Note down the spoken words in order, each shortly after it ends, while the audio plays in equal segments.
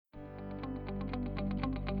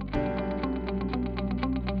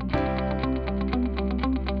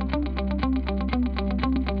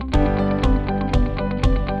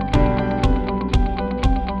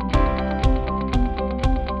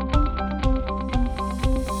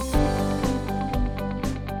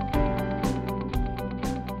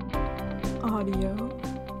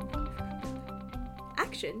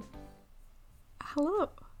question. Hello.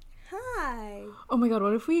 Hi. Oh my god,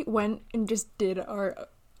 what if we went and just did our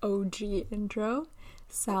OG intro?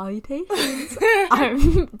 Salutations.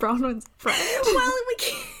 I'm Bronwyn's friend. Well, we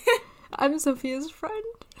can't. I'm Sophia's friend.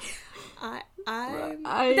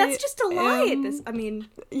 That's just a lie at this. I mean,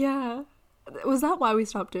 yeah. Was that why we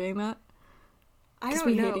stopped doing that? I don't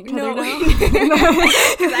we know. hate each other now?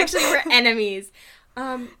 Because actually we're enemies.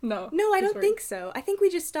 No, I don't think so. I think we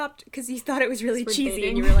just stopped because you thought it was really we're cheesy, dating.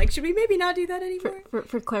 and you were like, "Should we maybe not do that anymore?"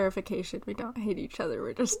 For clarification, we don't hate each other.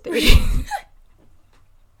 We're just dating.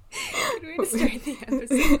 Good way to start the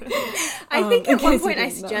episode. I think at one point I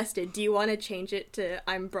suggested, "Do you want to change it to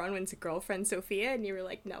I'm Bronwyn's girlfriend, Sophia?" And you were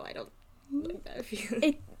like, "No, I don't like that."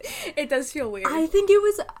 It does feel weird. I think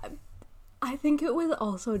it was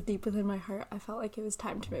also deep within my heart. I felt like it was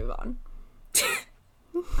time to move on.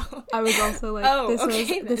 I was also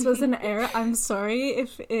like, this was an error. I'm sorry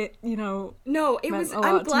if it, No, it was.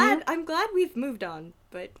 I'm glad we've moved on.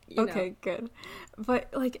 But okay, good. But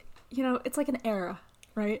like, it's like an era,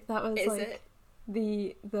 right? That was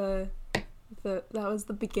that was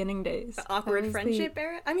the beginning days. The awkward friendship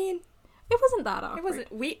era. I mean, it wasn't that awkward.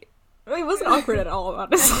 It wasn't awkward at all,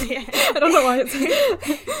 honestly. I don't know why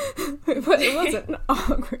but it wasn't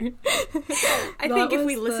awkward. I think if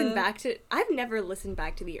we listen back to... I've never listened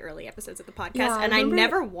back to the early episodes of the podcast, I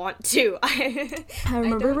never want to. I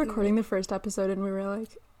remember recording the first episode, and we were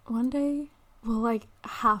like, one day we'll,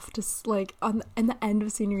 have to, in the end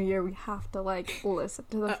of senior year, we have to, listen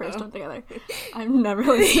to the first one together. I'm never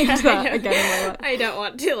listening to that again in my life. I don't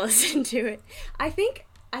want to listen to it. I think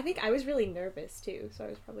I was really nervous, too, so I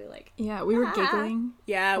was probably like... Yeah, we were giggling.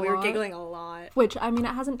 Yeah, we were giggling a lot. Which, I mean,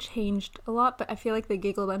 it hasn't changed a lot, but I feel like the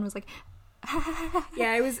giggle then was like...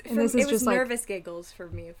 Yeah, it was nervous giggles for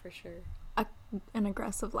me, for sure. An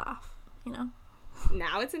aggressive laugh,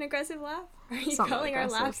 Now it's an aggressive laugh? Are you calling our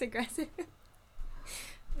laughs aggressive?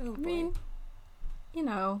 Oh, boy. I mean,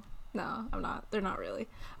 no, I'm not. They're not really.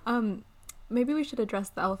 Maybe we should address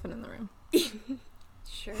the elephant in the room.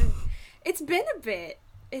 Sure. It's been a bit.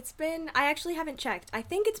 I actually haven't checked. I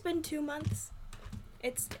think it's been 2 months.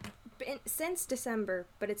 It's been since December,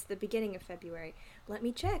 but it's the beginning of February. Let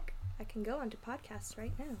me check. I can go onto podcasts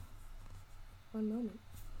right now. One moment.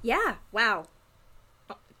 Yeah, wow.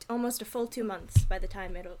 Almost a full 2 months by the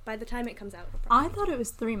time it comes out. I thought it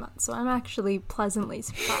was 3 months, so I'm actually pleasantly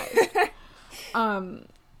surprised.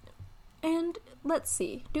 And let's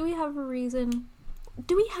see. Do we have a reason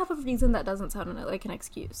that doesn't sound like an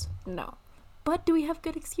excuse? No. But do we have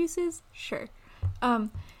good excuses? Sure.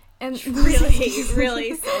 And really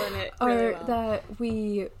selling it really well. That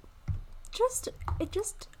we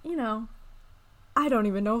I don't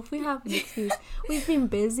even know if we have an excuse. We've been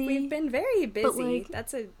busy. We've been very busy.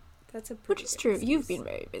 That's a which is true. Excuse. You've been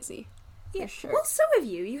very busy. Yeah, sure. Well, so have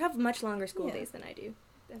you. You have much longer school days than I do.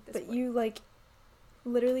 But point. You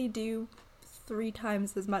literally do 3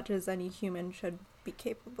 times as much as any human should be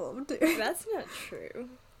capable of doing. That's not true.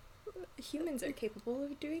 Humans are capable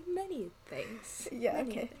of doing many things. Yeah,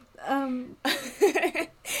 okay.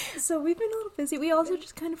 So we've been a little busy. We also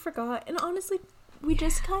just kind of forgot, and honestly, we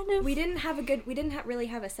just kind of... We didn't really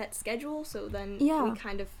have a set schedule, so then we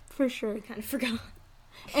kind of... For sure. We kind of forgot.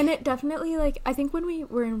 And it definitely, I think when we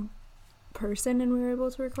were in person and we were able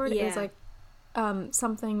to record, it was,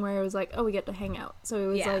 something where it was like, oh, we get to hang out. So it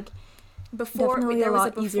was, before, definitely there a was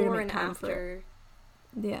lot a easier to before make and time after.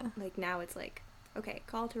 Yeah. Now it's okay,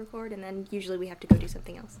 call to record, and then usually we have to go do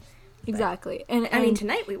something else. Exactly. And I mean,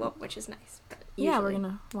 tonight we won't, which is nice. But yeah, we're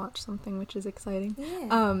gonna watch something, which is exciting.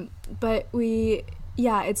 Yeah. But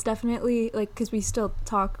it's definitely, because we still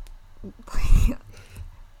talk,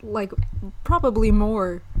 probably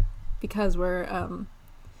more because we're,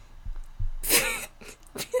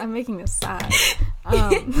 I'm making this sad.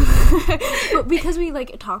 But because we,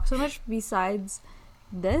 talk so much besides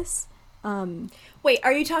this, Wait,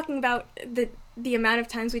 are you talking about the amount of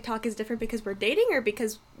times we talk is different because we're dating or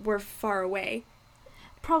because we're far away?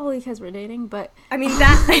 Probably because we're dating, but I mean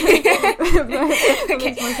that.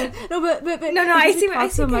 Okay. No, I see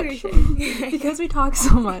what you're saying. Because we talk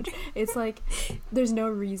so much, it's there's no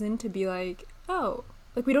reason to be we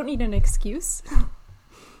don't need an excuse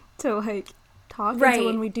to talk. Right. And so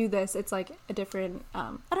when we do this, it's a different.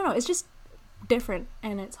 I don't know. It's just different,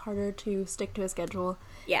 and it's harder to stick to a schedule.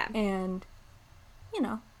 Yeah. And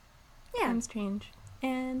times change,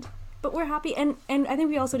 but we're happy, and I think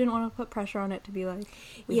we also didn't want to put pressure on it to be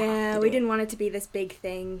we didn't want it to be this big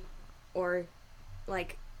thing, or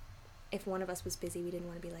if one of us was busy, we didn't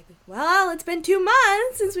want to be well, it's been 2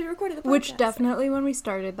 months since we recorded the podcast. Which definitely when we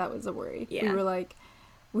started, that was a worry. Yeah. We were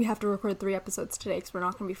we have to record 3 episodes today because we're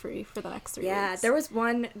not going to be free for the next 3 weeks. Yeah, there was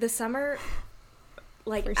one, the summer,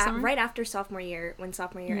 like, Summer? right after sophomore year, when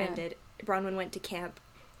sophomore year ended, Bronwyn went to camp,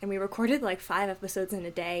 and we recorded, like, 5 episodes in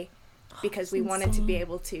a day because we wanted to be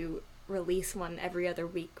able to release one every other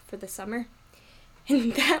week for the summer.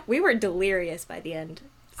 And that, we were delirious by the end.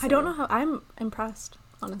 So. I don't know how, I'm impressed,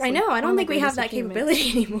 honestly. I know, I don't think we have that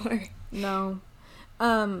capability anymore. No.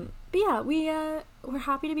 But yeah, we're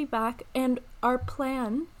happy to be back, and our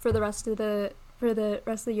plan for the rest of the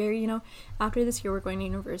year, you know, after this year we're going to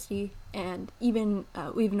university, and even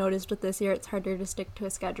we've noticed with this year it's harder to stick to a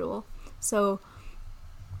schedule. So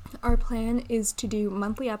our plan is to do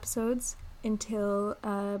monthly episodes until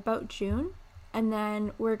about June, and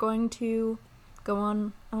then we're going to go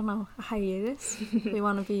on, I don't know, a hiatus. We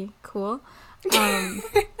want to be cool.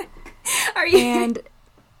 Are you? And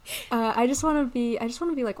I just want to be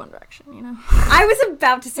like One Direction, you know? I was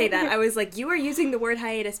about to say that. I was like, you are using the word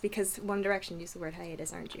hiatus because One Direction used the word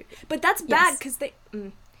hiatus, aren't you? But that's bad because they...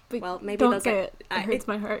 well, maybe don't they'll say get... it. It hurts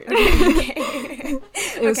my heart. Okay.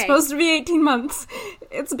 It was supposed to be 18 months.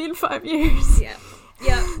 It's been 5 years.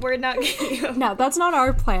 Yeah, we're not... No, that's not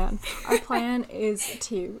our plan. Our plan is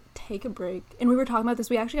to take a break. And we were talking about this.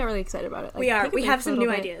 We actually got really excited about it. Like, we have some new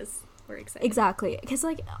ideas. We're excited. Exactly. Because,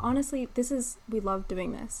 like, honestly, we love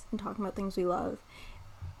doing this and talking about things we love.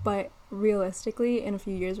 But realistically, in a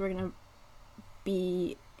few years, we're going to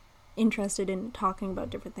be interested in talking about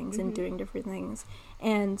different things and doing different things.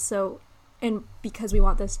 And so, and because we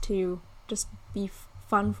want this to just be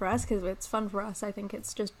fun for us, because it's fun for us, I think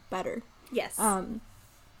it's just better. Yes.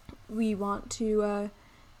 We want to,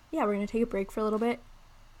 we're going to take a break for a little bit.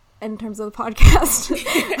 In terms of the podcast.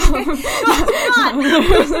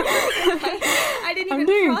 I didn't even I'm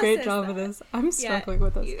doing a process great job that. of this. I'm struggling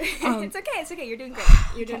with this. It's okay. You're doing great.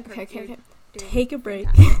 You're doing perfect. Okay. Take a break.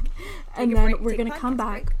 And then we're going to come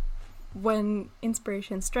back when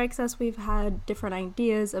inspiration strikes us. We've had different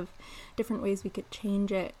ideas of different ways we could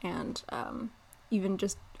change it, and even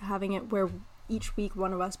just having it where each week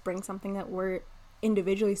one of us brings something that we're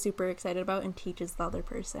individually super excited about and teaches the other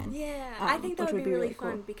person. Yeah, I think that would be really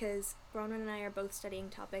fun cool. because Bronwyn and I are both studying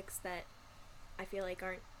topics that I feel like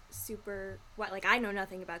aren't super... Like, I know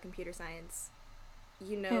nothing about computer science.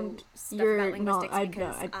 You know and stuff about linguistics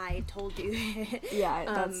I told you that. Yeah,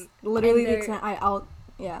 that's literally the extent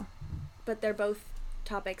yeah. But they're both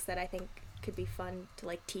topics that I think could be fun to,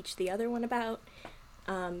 like, teach the other one about.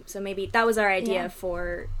 So maybe that was our idea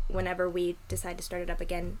for whenever we decide to start it up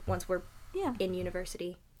again once we're in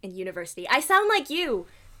university. I sound like you.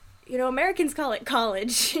 You know, Americans call it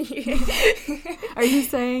college. Are you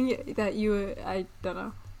saying that I don't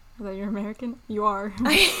know, that you're American? You are.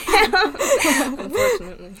 I am.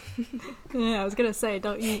 Unfortunately. Yeah, I was gonna say,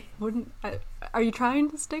 are you trying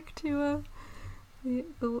to stick to I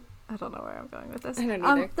don't know where I'm going with this. I don't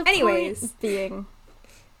either. The Anyways. point being,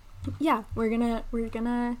 we're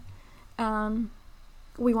gonna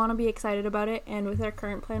we want to be excited about it, and with our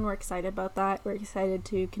current plan, we're excited about that. We're excited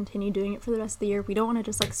to continue doing it for the rest of the year. We don't want to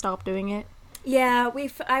just, like, stop doing it. Yeah,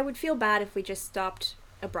 I would feel bad if we just stopped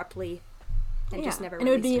abruptly and just never released. And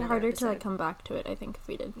it would be another harder episode. to, like, come back to it, I think, if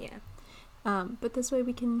we did. Yeah. But this way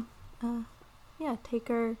we can, take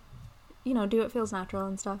our, do what feels natural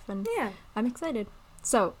and stuff, and I'm excited.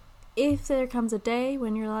 So, if there comes a day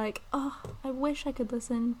when you're like, oh, I wish I could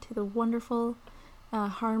listen to the wonderful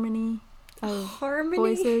harmony of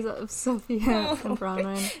voices of Sophia and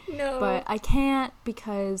Bronwyn, but I can't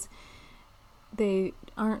because they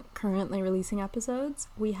aren't currently releasing episodes.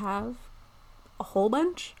 We have a whole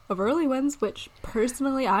bunch of early ones, which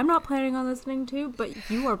personally I'm not planning on listening to, but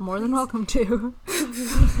you are more than welcome to.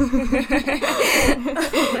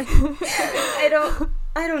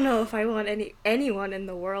 I don't know if I want anyone in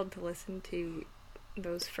the world to listen to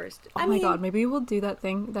those first. Oh my god, maybe we'll do that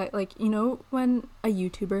thing that, like, when a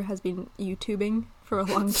YouTuber has been YouTubing for a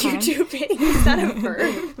long time. YouTubing? Is that a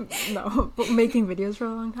verb? No, but making videos for a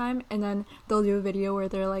long time, and then they'll do a video where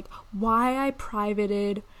they're like, why I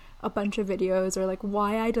privated a bunch of videos, or like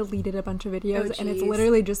why I deleted a bunch of videos, and it's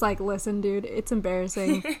literally just like, listen, dude, it's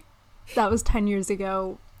embarrassing. That was 10 years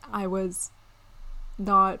ago. I was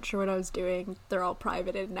not sure what I was doing. They're all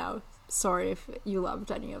privated now. Sorry if you loved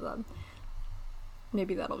any of them.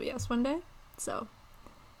 Maybe that'll be us one day. So,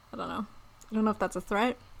 I don't know. I don't know if that's a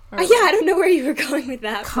threat. Or I don't know where you were going with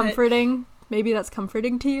that. Comforting. But... Maybe that's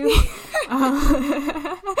comforting to you.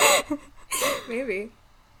 Maybe.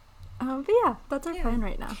 But yeah, that's our plan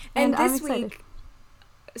right now. And this I'm excited. Week...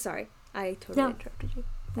 Sorry, I totally interrupted you.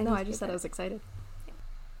 No, I just said I was excited.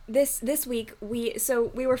 This week, we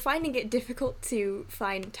were finding it difficult to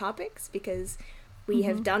find topics because We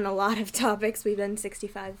have done a lot of topics. We've done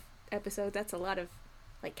 65 episodes. That's a lot of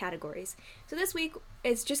like categories. So this week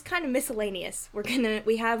it's just kind of miscellaneous. We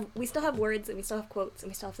still have words, and we still have quotes,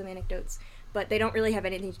 and we still have some anecdotes, but they don't really have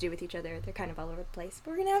anything to do with each other. They're kind of all over the place.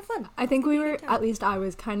 But we're gonna have fun. I think at least I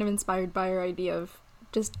was kind of inspired by your idea of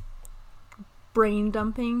just brain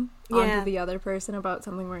dumping onto the other person about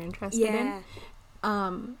something we're interested in.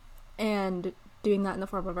 And doing that in the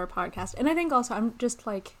form of our podcast. And I think also I'm just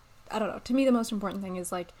like, I don't know, to me the most important thing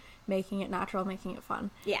is like making it natural, making it fun.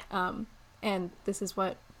 Yeah. And this is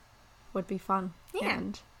what would be fun. Yeah.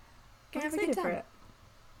 And I'm Have a good excited for time. it.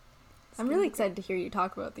 I'm really excited to hear you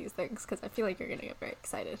talk about these things because I feel like you're going to get very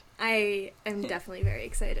excited. I am definitely very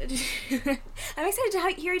excited. I'm excited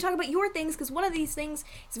to hear you talk about your things because one of these things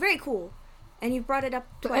is very cool. And you've brought it up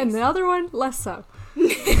twice. And the other one, less so. I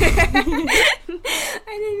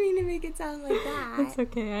didn't mean to make it sound like that. It's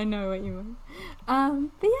okay, I know what you mean.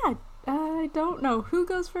 But yeah, I don't know. Who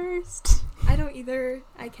goes first? I don't either.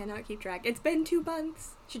 I cannot keep track. It's been 2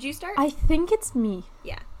 months. Should you start? I think it's me.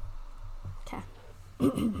 Yeah. Okay.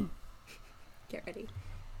 Get ready.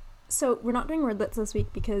 So we're not doing wordlets this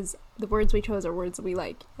week because the words we chose are words that we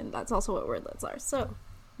like, and that's also what wordlets are. So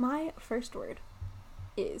my first word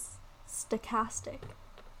is stochastic,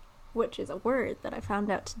 which is a word that I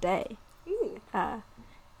found out today. Ooh.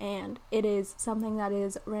 And it is something that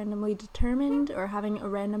is randomly determined or having a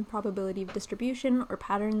random probability of distribution or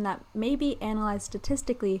pattern that may be analyzed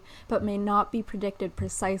statistically but may not be predicted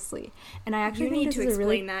precisely. And I actually You think need this to is a explain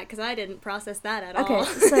really that because I didn't process that at okay.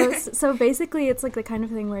 all. So basically, it's like the kind of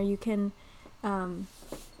thing where you can, you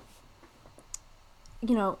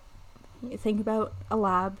think about a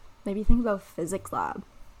lab. Maybe think about a physics lab.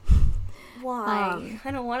 Why? I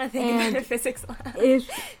don't want to think about a physics lab.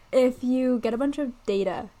 If you get a bunch of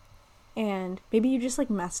data and maybe you just like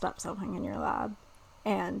messed up something in your lab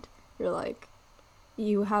and you're like,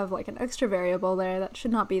 you have like an extra variable there that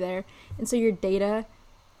should not be there, and so your data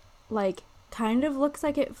like kind of looks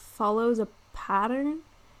like it follows a pattern,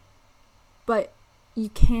 but you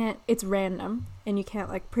can't, it's random and you can't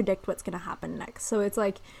like predict what's going to happen next. So it's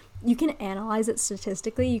like you can analyze it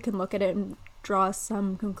statistically, you can look at it and draw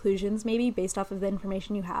some conclusions maybe based off of the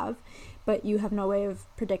information you have, but you have no way of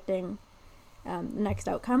predicting the next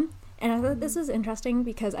outcome. And I thought this was interesting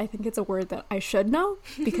because I think it's a word that I should know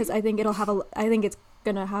because I think I think it's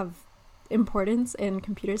gonna have importance in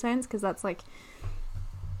computer science because that's like,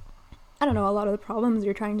 I don't know, a lot of the problems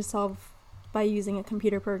you're trying to solve by using a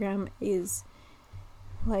computer program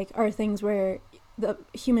are things where the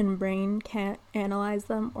human brain can't analyze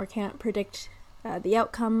them or can't predict the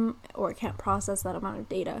outcome or can't process that amount of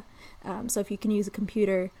data. So if you can use a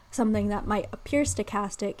computer, something that might appear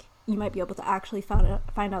stochastic, you might be able to actually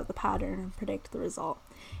find out the pattern and predict the result.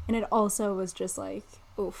 And it also was just like,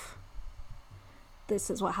 oof, this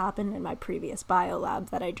is what happened in my previous bio lab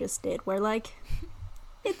that I just did, where like,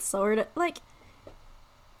 it's sort of like,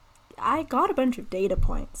 I got a bunch of data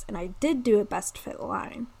points and I did do a best fit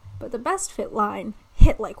line, but the best fit line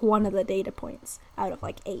hit like one of the data points out of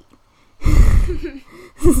like 8.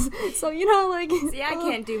 So See, I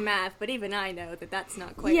can't do math, but even I know that that's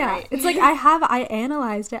not quite right. It's like I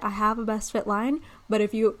analyzed it, I have a best fit line, but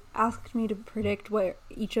if you asked me to predict where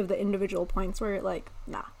each of the individual points were, like,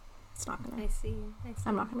 nah, it's not gonna. I see.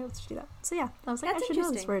 I'm not gonna be able to do that. So yeah, I was like, That's I should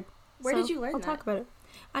know this word. Where did you learn I'll that? talk about it.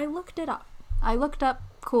 I looked it up. I looked up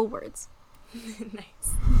cool words.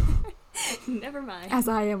 Nice. Never mind. As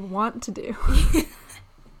I am wont to do.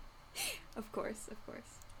 Of course.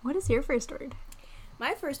 What is your first word?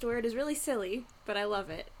 My first word is really silly, but I love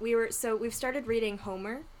it. We've started reading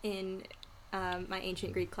Homer in my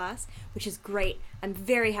ancient Greek class, which is great. I'm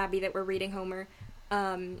very happy that we're reading Homer.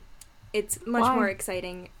 It's much more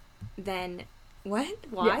exciting than what?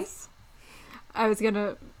 Why? Yes. I was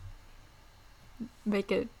gonna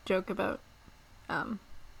make a joke about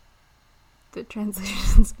the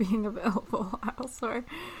translations being available elsewhere.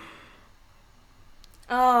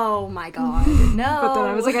 Oh my god, no. But then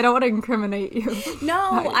I was like, I don't want to incriminate you.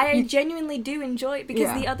 No, I genuinely do enjoy it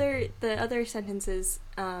because Yeah. the other sentences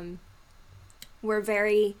were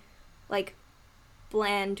very like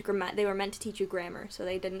bland grammar. They were meant to teach you grammar, so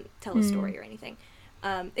they didn't tell a story or anything.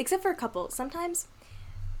 Except for a couple. Sometimes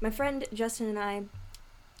my friend Justin and I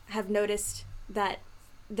have noticed that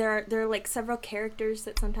there are like several characters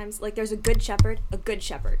that sometimes, like, there's a good shepherd,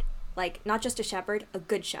 like not just a shepherd, a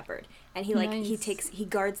good shepherd, and he he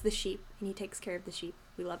guards the sheep and he takes care of the sheep.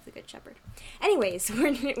 We love the good shepherd. Anyways,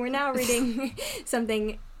 we're now reading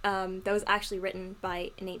something that was actually written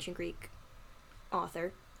by an ancient Greek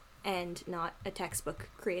author and not a textbook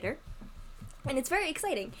creator, and it's very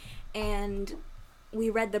exciting. And we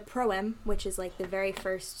read the proem, which is like the very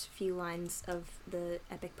first few lines of the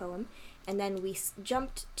epic poem, and then we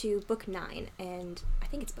jumped to book 9, and I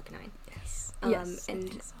think it's book 9. Yes.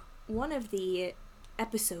 And one of the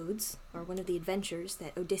episodes, or one of the adventures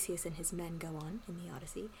that Odysseus and his men go on in the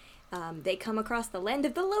Odyssey, they come across the land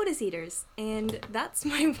of the Lotus Eaters, and that's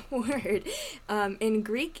my word. In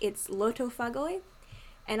Greek, it's lotophagoi,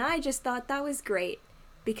 and I just thought that was great,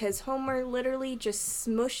 because Homer literally just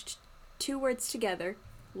smushed 2 words together,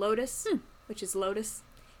 lotus, which is lotus,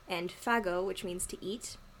 and phago, which means to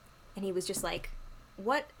eat, and he was just like,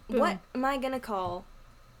 what am I gonna call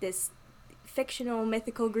this fictional,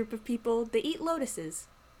 mythical group of people that eat lotuses?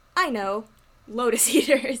 I know, Lotus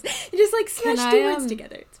Eaters. You just like smash 2 words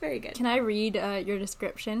together. It's very good. Can I read your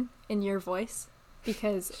description in your voice?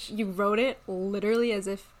 Because you wrote it literally as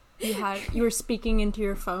if you were speaking into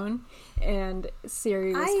your phone, and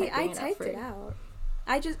Siri was typing I it typed for it you. out.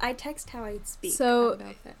 I text how I speak. So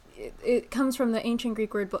about that. it comes from the ancient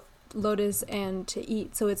Greek word lotus and to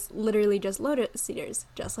eat, so it's literally just lotus eaters,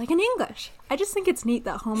 just like in English. I just think it's neat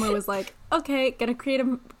that Homer was like, okay, gonna create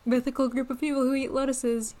a mythical group of people who eat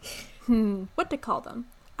lotuses. What to call them?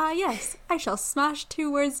 Yes, I shall smash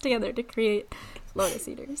 2 words together to create lotus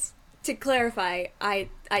eaters. To clarify, I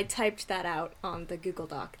typed that out on the Google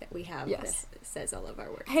Doc that we have. Yes. That says all of our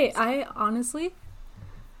work. Hey, I honestly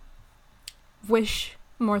wish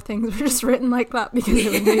more things were just written like that, because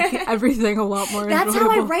it would make everything a lot more That's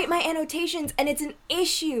enjoyable. how I write my annotations, and it's an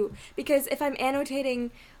issue, because if I'm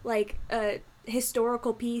annotating like a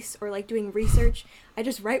historical piece or like doing research, I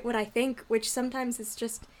just write what I think, which sometimes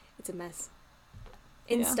it's a mess.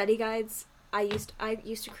 In study guides, I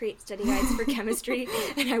used to create study guides for chemistry,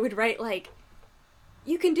 and I would write like,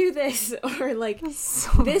 you can do this, or like,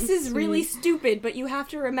 So this is sweet. really stupid, but you have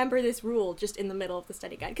to remember this rule, just in the middle of the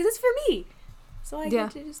study guide, because it's for me. So I get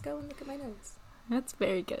to just go and look at my notes. That's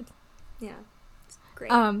very good. Yeah. It's great.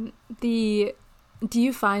 Do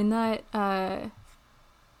you find that,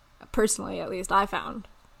 personally at least, I found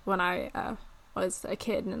when I was a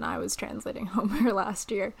kid and I was translating Homer last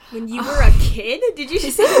year. When you were a kid? Did you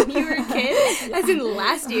just say when you were a kid? As in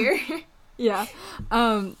last year? Yeah.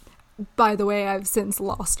 By the way, I've since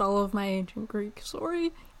lost all of my ancient Greek.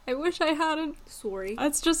 Sorry. I wish I hadn't. Sorry.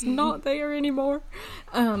 It's just not there anymore.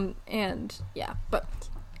 And yeah, but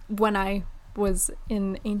when I was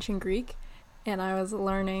in ancient Greek and I was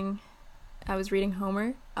reading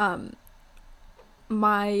Homer,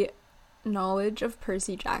 my knowledge of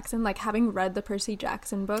Percy Jackson, like having read the Percy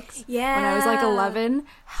Jackson books when I was like 11,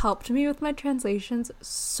 helped me with my translations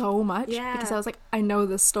so much, because I was like, I know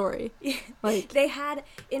this story. Like they had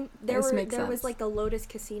there sense. was like the Lotus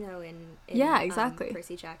Casino in exactly.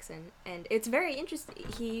 Percy Jackson, and it's very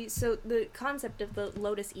interesting. So the concept of the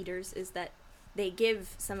Lotus Eaters is that they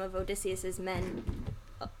give some of Odysseus's men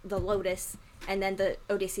the lotus, and then the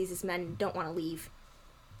Odysseus's men don't want to leave,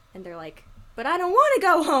 and they're like, but I don't want to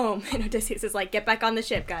go home. And Odysseus is like, get back on the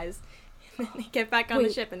ship, guys. And then they get back on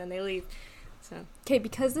the ship, and then they leave. So okay,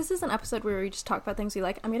 because this is an episode where we just talk about things we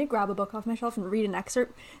like, I'm going to grab a book off my shelf and read an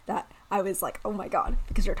excerpt that I was like, oh my god,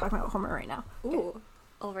 because we're talking about Homer right now. Ooh,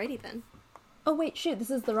 alrighty then. Oh wait, shoot,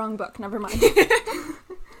 this is the wrong book. Never mind.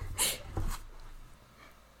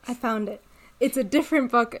 I found it. It's a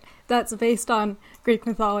different book that's based on Greek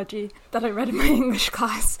mythology that I read in my English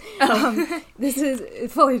class. This is a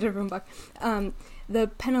fully different book.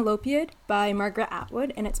 The Penelopiad by Margaret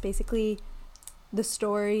Atwood, and it's basically the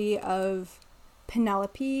story of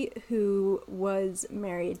Penelope, who was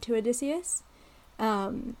married to Odysseus.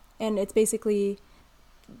 And it's basically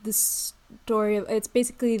it's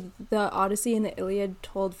basically the Odyssey and the Iliad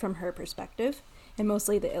told from her perspective, and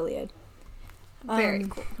mostly the Iliad. Very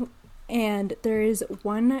cool. And there is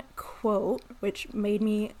one quote which made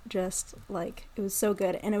me just like, it was so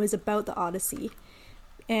good, and it was about the Odyssey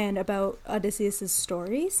and about Odysseus's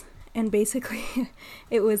stories, and basically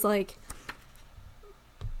it was like,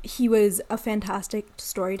 he was a fantastic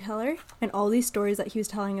storyteller, and all these stories that he was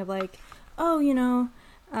telling of like, oh,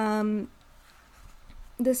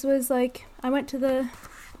 this was like, I went to the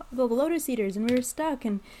Lotus Eaters and we were stuck,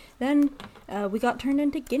 and then we got turned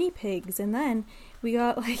into guinea pigs, and then we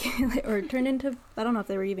got like or turned into, I don't know if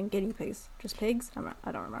they were even guinea pigs, just pigs,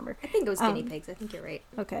 I don't remember. I think it was guinea pigs. I think you're right.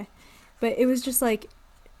 Okay, but it was just like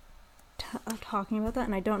talking about that,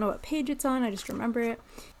 and I don't know what page it's on, I just remember it.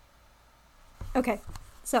 Okay,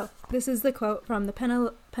 so this is the quote from the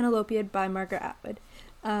Penelopiad by Margaret Atwood.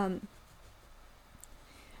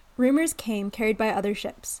 Rumors came, carried by other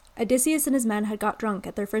ships. Odysseus and his men had got drunk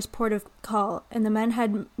at their first port of call, and the men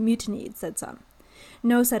had mutinied, said some.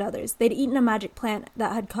 No, said others. They'd eaten a magic plant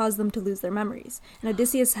that had caused them to lose their memories, and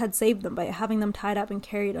Odysseus had saved them by having them tied up and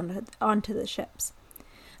carried onto the ships.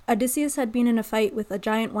 Odysseus had been in a fight with a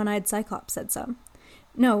giant one-eyed cyclops, said some.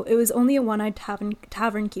 No, it was only a one-eyed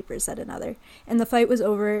tavern keeper, said another, and the fight was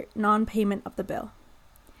over non-payment of the bill.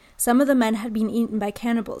 Some of the men had been eaten by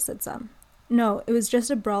cannibals, said some. No, it was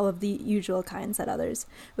just a brawl of the usual kind, said others,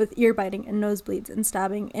 with ear-biting and nosebleeds and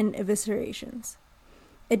stabbing and eviscerations.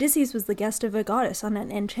 Odysseus was the guest of a goddess on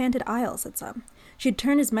an enchanted isle, said some. She'd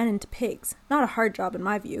turned his men into pigs, not a hard job in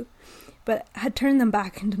my view, but had turned them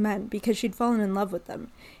back into men because she'd fallen in love with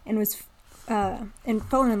them and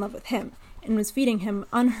fallen in love with him and was feeding him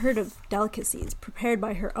unheard of delicacies prepared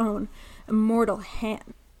by her own immortal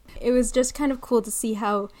hand. It was just kind of cool to see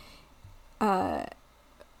how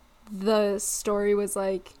the story was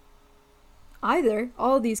like, either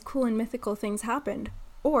all these cool and mythical things happened,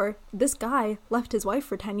 or this guy left his wife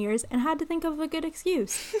for 10 years and had to think of a good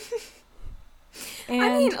excuse. And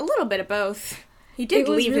I mean, a little bit of both. He did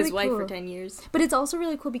leave really his wife for 10 years. But it's also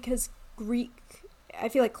really cool because I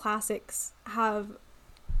feel like classics have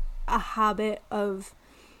a habit of,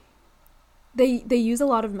 they use a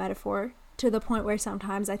lot of metaphor to the point where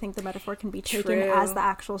sometimes I think the metaphor can be taken as the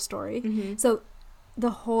actual story. Mm-hmm. So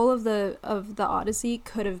the whole of the Odyssey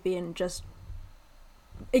could have been just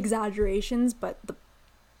exaggerations, but the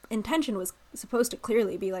intention was supposed to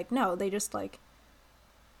clearly be like, no, they just like,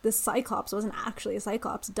 the Cyclops wasn't actually a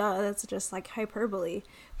Cyclops, duh, that's just like hyperbole,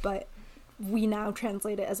 but we now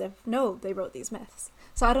translate it as if, no, they wrote these myths.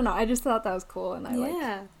 So I don't know, I just thought that was cool, and I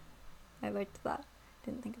liked that.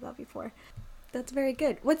 Didn't think of that before. That's very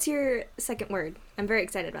good. What's your second word? I'm very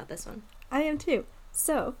excited about this one. I am too.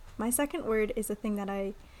 So, my second word is a thing that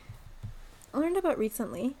I learned about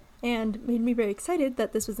recently and made me very excited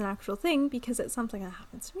that this was an actual thing because it's something that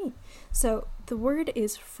happens to me. So, the word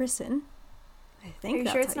is frisson. I think. Are you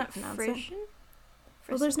sure it's not frisson?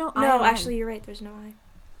 Well, there's no I. No, actually, you're right. There's no I.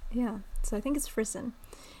 Yeah, so I think it's frisson.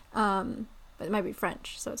 But it might be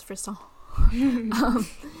French, so it's frisson.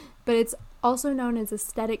 But it's also known as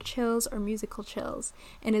aesthetic chills or musical chills,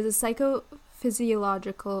 and is a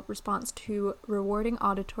psychophysiological response to rewarding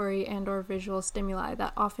auditory and or visual stimuli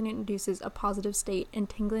that often induces a positive state in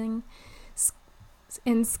tingling,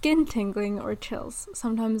 in skin tingling or chills,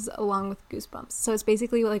 sometimes along with goosebumps. So it's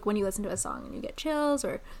basically like when you listen to a song and you get chills,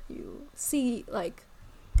 or you see like,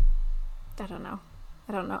 I don't know,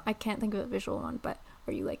 I can't think of a visual one, but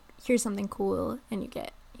or you like hear something cool and you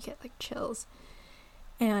get like chills.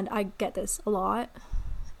 And I get this a lot,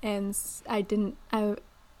 and I didn't know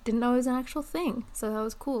it was an actual thing, so that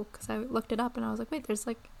was cool, because I looked it up, and I was like, wait, there's,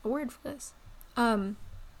 like, a word for this.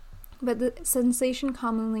 But the sensation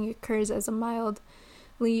commonly occurs as a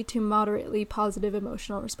mildly to moderately positive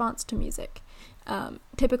emotional response to music.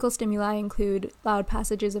 Typical stimuli include loud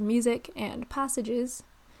passages of music and passages,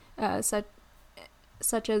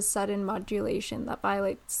 such as sudden modulation that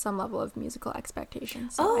violates some level of musical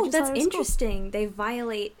expectations. So that's interesting. Cool. They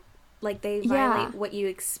violate what you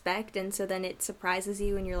expect, and so then it surprises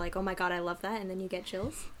you and you're like, oh my god, I love that, and then you get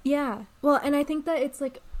chills. Yeah. Well, and I think that it's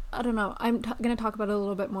like, I don't know, I'm going to talk about it a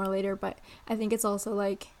little bit more later, but I think it's also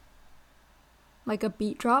like a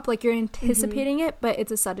beat drop, like you're anticipating it, but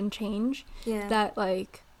it's a sudden change. Yeah. That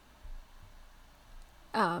like,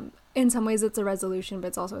 in some ways it's a resolution, but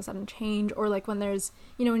it's also a sudden change. Or like when there's,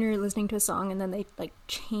 when you're listening to a song and then they like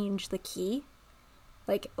change the key,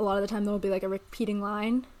 like a lot of the time there'll be like a repeating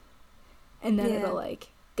line, and then it'll like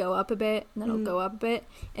go up a bit, and then it'll go up a bit,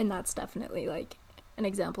 and that's definitely like an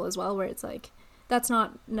example as well, where it's like, that's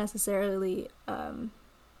not necessarily,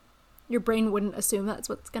 your brain wouldn't assume that's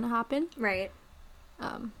what's gonna happen. Right.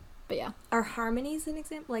 But yeah. Are harmonies an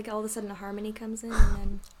example? Like all of a sudden a harmony comes in and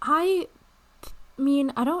then... I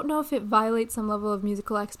mean, I don't know if it violates some level of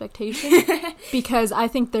musical expectation, because I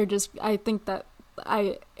think that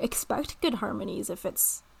I expect good harmonies if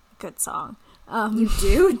it's a good song. You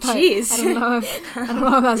do? Jeez. I don't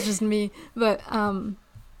know if that's just me, but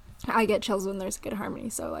I get chills when there's good harmony,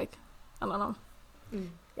 so like, I don't know.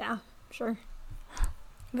 Yeah, sure.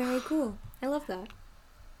 Very cool. I love that.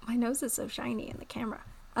 My nose is so shiny in the camera.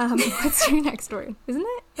 What's your next word? Isn't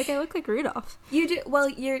it? Like, I look like Rudolph. You do. Well,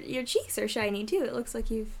 your cheeks are shiny too. It looks like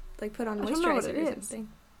you've like put on moisturizer or something.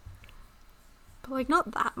 But like,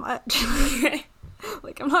 not that much.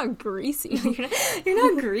 Like, I'm not greasy.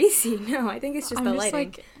 You're not greasy. No, I think it's just the lighting.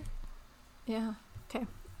 Like, yeah. Okay.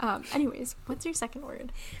 Anyways, what's your second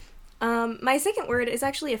word? My second word is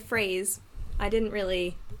actually a phrase. I don't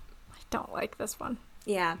like this one.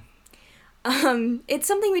 Yeah. It's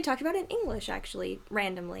something we talked about in English, actually,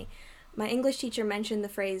 randomly. My English teacher mentioned the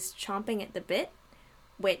phrase chomping at the bit,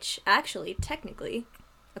 which actually, technically,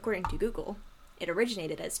 according to Google, it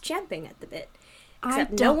originated as champing at the bit.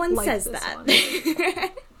 Except no one says that.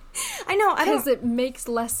 I know, I don't... Because it makes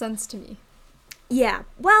less sense to me. Yeah,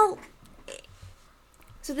 well,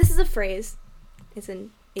 so this is a phrase. It's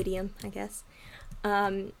an idiom, I guess.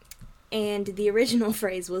 And the original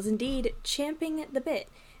phrase was indeed champing at the bit.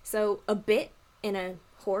 So a bit in a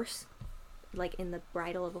horse, like in the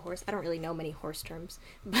bridle of a horse. I don't really know many horse terms,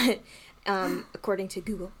 but according to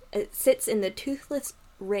Google, it sits in the toothless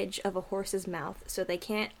ridge of a horse's mouth, so they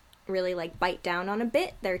can't really like bite down on a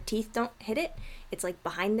bit. Their teeth don't hit it. It's like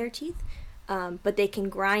behind their teeth, but they can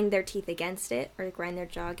grind their teeth against it or grind their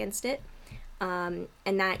jaw against it, and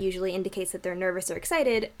that usually indicates that they're nervous or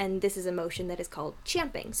excited, and this is a motion that is called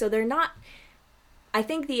champing. So they're not... I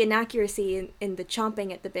think the inaccuracy in the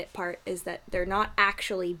chomping at the bit part is that they're not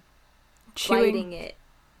actually biting it.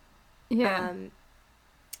 Yeah.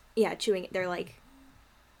 Chewing it. They're like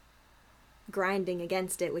grinding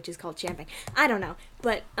against it, which is called champing. I don't know.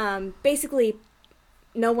 But basically,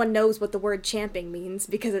 no one knows what the word champing means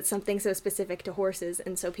because it's something so specific to horses,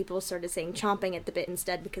 and so people started saying chomping at the bit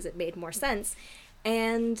instead because it made more sense.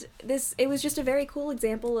 And it was just a very cool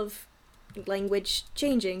example of language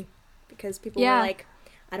changing. Because people were like,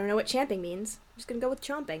 I don't know what champing means. I'm just going to go with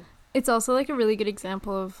chomping. It's also like a really good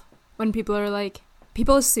example of when people are like,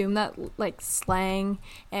 people assume that like slang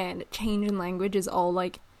and change in language is all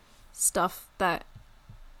like stuff that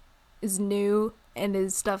is new and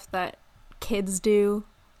is stuff that kids do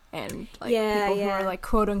and like people who are like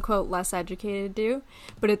quote unquote less educated do.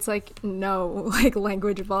 But it's like, no, like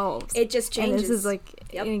language evolves. It just changes. And this is like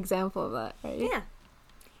an example of that, right?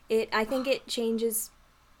 Yeah. I think it changes...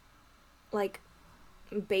 like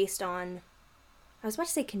based on, I was about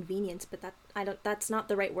to say convenience, but that's not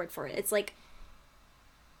the right word for it. It's like,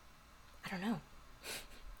 I don't know.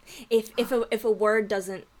 If a word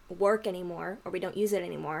doesn't work anymore or we don't use it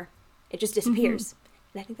anymore, it just disappears.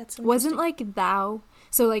 Mm-hmm. And I think that's so wasn't like thou.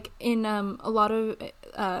 So like in a lot of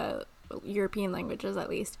European languages at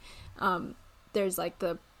least, there's like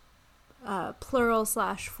the plural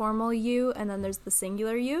 / formal you, and then there's the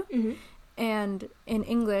singular you. Mm-hmm. And in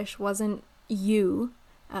English, wasn't you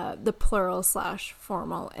the plural /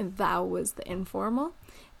 formal, and thou was the informal?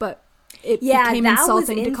 But it became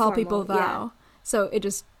insulting to call people thou. Yeah. So it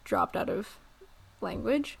just dropped out of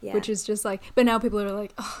language, which is just like... But now people are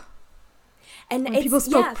like, oh. And when people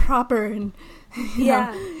spoke proper and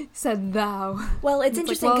said thou. Well, it's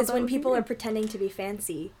interesting because when people are pretending to be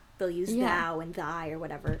fancy, they'll use thou and thy or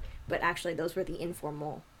whatever. But actually, those were the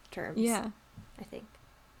informal terms. Yeah. I think.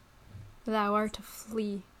 Thou art to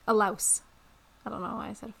flee. A louse. I don't know why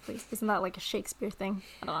I said flee. Isn't that like a Shakespeare thing?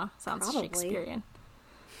 I don't know. Sounds probably Shakespearean.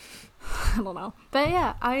 I don't know. But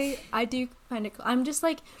yeah, I do find it cool. I'm just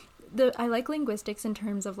like, I like linguistics in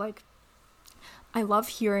terms of like, I love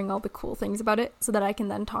hearing all the cool things about it so that I can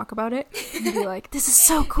then talk about it and be like, this is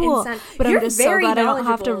so cool. But I'm just so glad I don't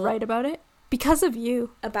have to write about it. Because of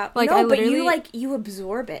you. But you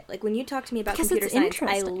absorb it. Like when you talk to me about computer science,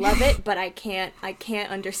 I love it, but I can't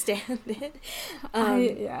understand it.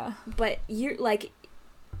 But you're like,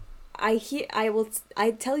 I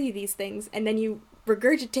tell you these things and then you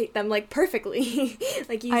regurgitate them like perfectly.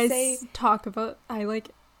 Like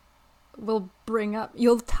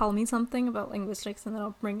you'll tell me something about linguistics and then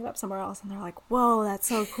I'll bring it up somewhere else and they're like, whoa, that's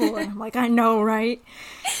so cool. And I'm like, I know, right?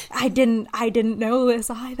 I didn't know this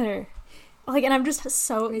either. Like, and I'm just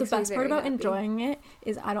the best part about enjoying it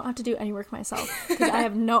is I don't have to do any work myself because I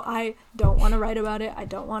don't want to write about it. I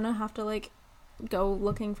don't want to have to like go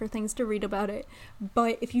looking for things to read about it.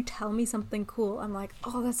 But if you tell me something cool, I'm like,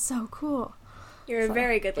 oh, that's so cool. You're a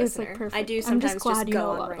very good listener. Like, perfect. I do sometimes just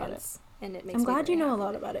go on rants, and it makes me I'm glad you know a happy.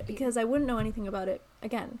 lot about it because I wouldn't know anything about it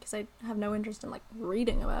again because I have no interest in like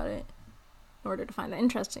reading about it in order to find the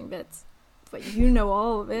interesting bits. But you know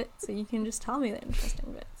all of it, so you can just tell me the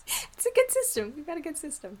interesting bits. It's a good system. We've got a good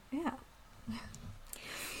system. Yeah.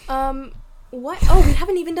 What? Oh, we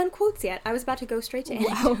haven't even done quotes yet. I was about to go straight to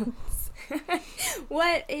wow.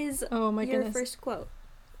 What is your first quote?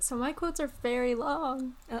 So my quotes are very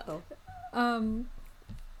long. Uh-oh.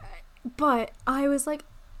 But I was like,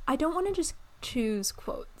 I don't want to just choose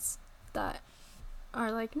quotes that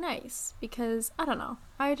are like nice because I don't know.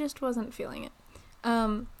 I just wasn't feeling it.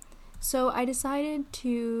 So I decided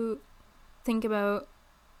to think about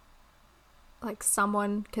like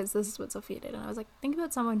someone, because this is what Sophia did, and I was like, think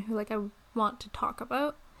about someone who like I want to talk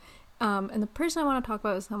about. And the person I want to talk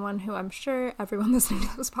about is someone who I'm sure everyone listening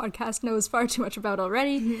to this podcast knows far too much about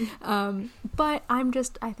already. But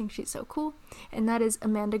I think she's so cool. And that is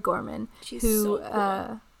Amanda Gorman. She's so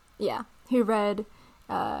cool. Who read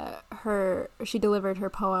she delivered her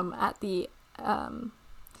poem at the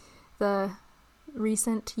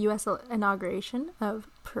recent U.S. inauguration of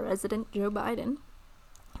President Joe Biden.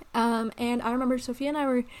 And I remember Sophia and I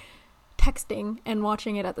were texting and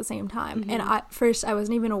watching it at the same time. And at first I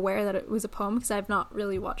wasn't even aware that it was a poem, because I've not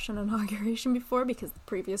really watched an inauguration before, because the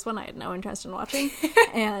previous one I had no interest in watching.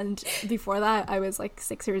 And before that I was like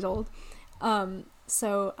 6 years old.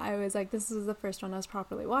 So I was like, this is the first one I was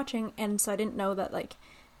properly watching, and so I didn't know that like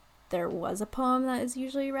there was a poem that is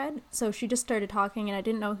usually read. So she just started talking, and I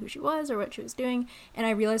didn't know who she was or what she was doing, and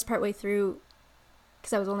I realized partway through,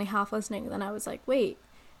 because I was only half listening, then I was like, wait,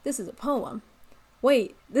 this is a poem.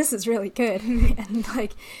 Wait, this is really good. And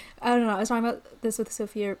like, I don't know, I was talking about this with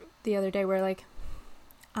Sophia the other day, where like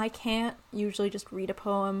I can't usually just read a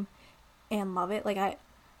poem and love it. Like I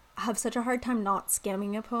have such a hard time not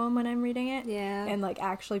skimming a poem when I'm reading it. Yeah. And like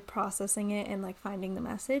actually processing it and like finding the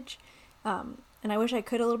message. And I wish I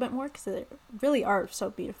could a little bit more, because they really are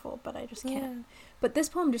so beautiful, but I just can't. Yeah. But this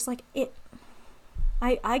poem, just like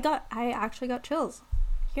I actually got chills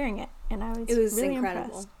hearing it, and it was really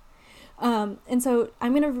incredible. Impressed. And so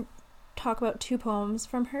I'm gonna talk about 2 poems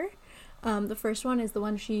from her. The first one is the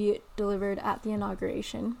one she delivered at the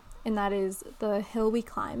inauguration, and that is The Hill We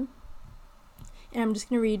Climb. And I'm just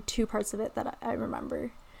going to read 2 parts of it that I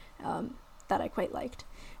remember that I quite liked.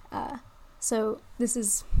 So this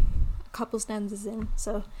is a couple stanzas in.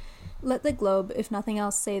 So, let the globe, if nothing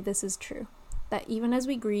else, say this is true. That even as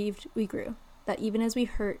we grieved, we grew. That even as we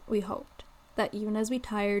hurt, we hoped. That even as we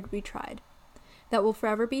tired, we tried. That we'll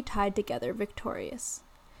forever be tied together, victorious.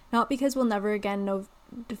 Not because we'll never again know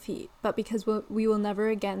defeat, but because we will never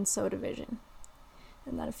again sow division.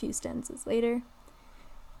 And then a few stanzas later.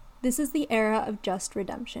 This is the era of just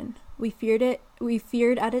redemption. We feared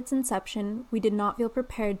at its inception. We did not feel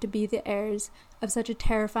prepared to be the heirs of such a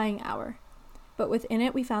terrifying hour. But within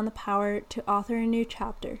it we found the power to author a new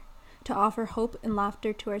chapter, to offer hope and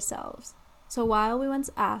laughter to ourselves. So while we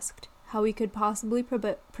once asked how we could possibly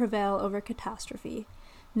prevail over catastrophe,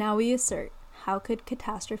 now we assert, how could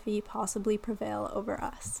catastrophe possibly prevail over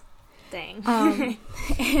us? Dang.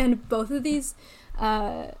 And both of these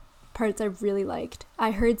parts I really liked.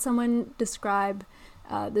 I heard someone describe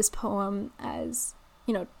this poem as,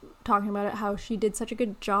 talking about it, how she did such a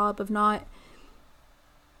good job of not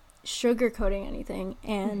sugarcoating anything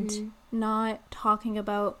and not talking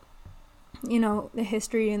about, the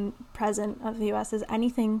history and present of the U.S. as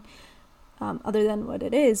anything other than what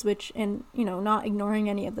it is, not ignoring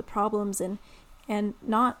any of the problems and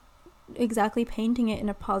not exactly painting it in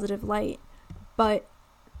a positive light, but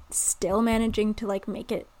still managing to like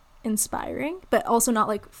make it inspiring, but also not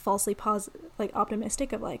like falsely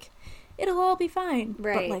optimistic of like it'll all be fine,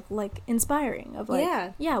 right? But like inspiring of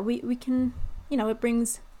like we can, it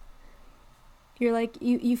brings, you're like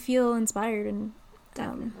you feel inspired and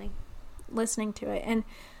definitely listening to it. And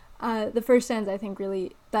the first stanza I think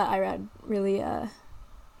really that I read really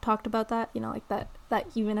talked about that, like that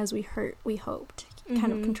even as we hurt we hoped,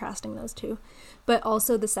 kind of contrasting those two. But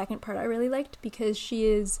also the second part I really liked,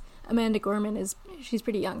 because Amanda Gorman she's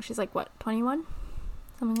pretty young. She's like, what, 21?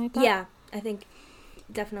 Something like that? Yeah, I think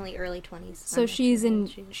definitely early 20s. So she's in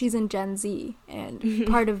Gen Z, and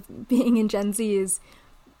part of being in Gen Z is,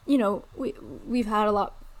 we've had a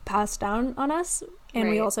lot passed down on us, and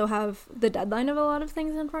we also have the deadline of a lot of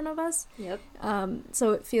things in front of us. Yep.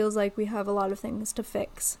 So it feels like we have a lot of things to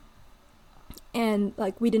fix. And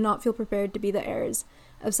like we did not feel prepared to be the heirs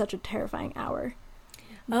of such a terrifying hour.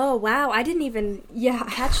 Oh wow, I didn't even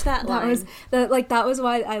catch that line. That was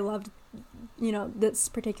why I loved, this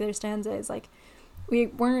particular stanza, is like we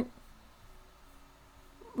weren't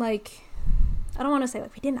like, I don't want to say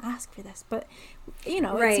like we didn't ask for this, but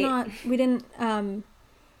it's not, we didn't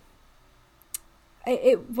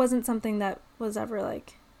it wasn't something that was ever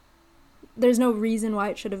like, there's no reason why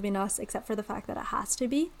it should have been us except for the fact that it has to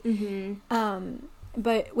be.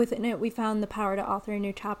 But within it, we found the power to author a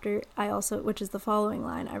new chapter. Which is the following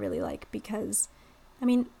line, I really like, because,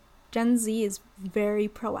 Gen Z is very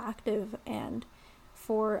proactive, and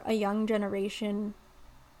for a young generation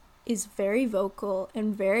is very vocal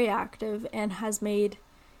and very active, and has made,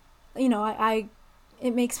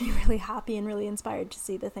 it makes me really happy and really inspired to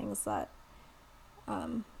see the things that,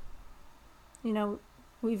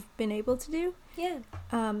 we've been able to do. Yeah.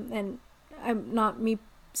 And I'm not me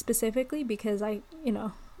specifically, because I,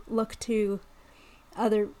 look to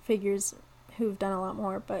other figures who've done a lot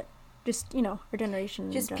more, but just, our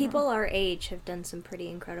generation. Just people our age have done some pretty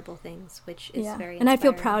incredible things, which is very inspiring. And I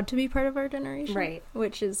feel proud to be part of our generation. Right.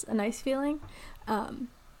 Which is a nice feeling.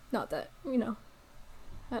 Not that,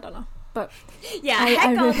 I don't know. But yeah,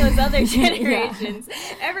 heck all those other generations.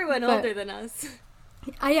 Everyone older than us.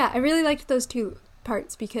 I really liked those two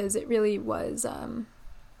parts because it really was.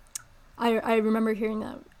 I remember hearing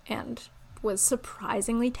them and was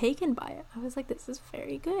surprisingly taken by it. I was like, this is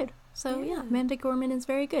very good. So yeah, Amanda Gorman is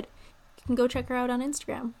very good. You can go check her out on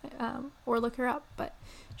Instagram or look her up. But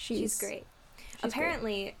she's great.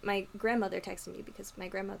 Apparently, my grandmother texted me because my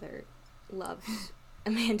grandmother loves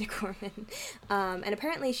Amanda Gorman. And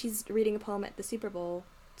apparently she's reading a poem at the Super Bowl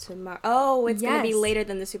tomorrow. Oh, it's going to be later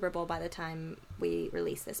than the Super Bowl by the time we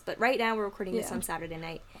release this. But right now we're recording this on Saturday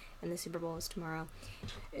night, and the Super Bowl is tomorrow.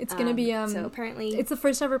 It's going to be... so apparently... It's the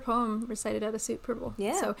first ever poem recited at a Super Bowl.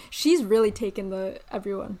 Yeah. So she's really taken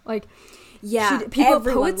everyone. Like, yeah,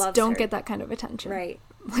 poets don't get that kind of attention. Right.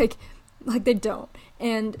 Like they don't.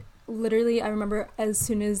 And... literally, I remember as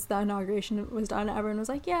soon as the inauguration was done, everyone was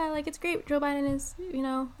like, yeah, like, it's great. Joe Biden is,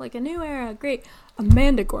 like, a new era. Great.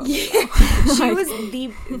 Amanda Gorman. Yeah. She was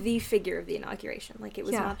the figure of the inauguration. Like, it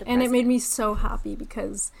was not the president. And it made me so happy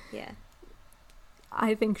because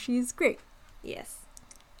I think she's great. Yes.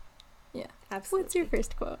 Yeah. Absolutely. What's your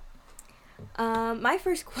first quote? My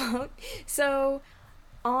first quote. So,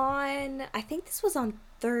 I think this was on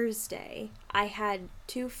Thursday, I had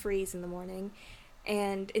 2 frees in the morning.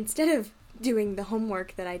 And instead of doing the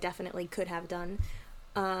homework that I definitely could have done,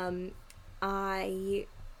 I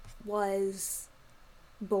was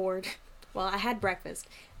bored. Well, I had breakfast,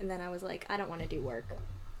 and then I was like, I don't want to do work.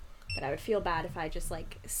 But I would feel bad if I just,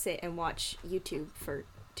 like, sit and watch YouTube for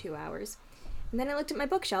 2 hours. And then I looked at my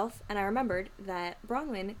bookshelf, and I remembered that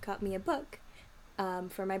Bronwyn got me a book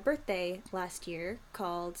for my birthday last year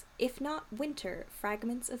called If Not Winter,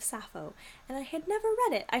 Fragments of Sappho, and I had never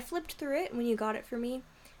read it. I flipped through it when you got it for me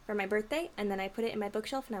for my birthday, and then I put it in my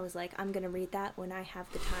bookshelf, and I was like, I'm gonna read that when I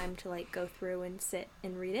have the time to, like, go through and sit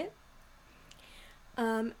and read it.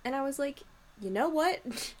 And I was like, you know what?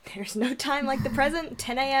 There's no time like the present,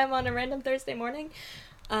 10 a.m. on a random Thursday morning.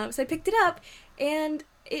 So I picked it up, and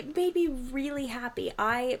it made me really happy.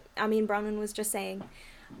 I mean, Bronwyn was just saying,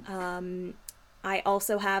 I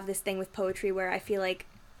also have this thing with poetry where I feel like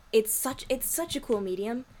it's such a cool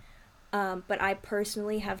medium, but I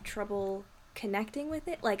personally have trouble connecting with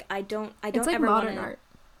it. Like, I don't it's like ever modern wanna... art.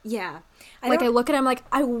 Yeah. I look at it, I'm like,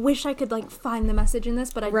 I wish I could, like, find the message in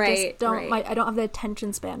this, but I just don't, I don't have the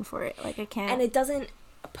attention span for it. Like, I can't. And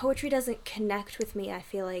poetry doesn't connect with me, I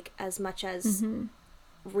feel like, as much as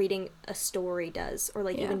reading a story does, or,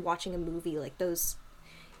 like, even watching a movie. Like, those...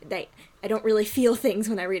 I don't really feel things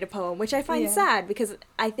when I read a poem, which I find sad, because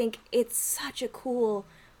I think it's such a cool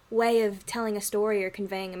way of telling a story or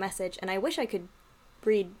conveying a message, and I wish I could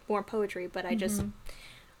read more poetry, but I just,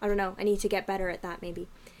 I don't know, I need to get better at that, maybe.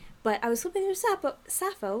 But I was flipping through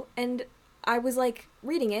Sappho, and I was, like,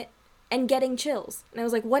 reading it, and getting chills. And I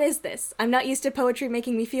was like, what is this? I'm not used to poetry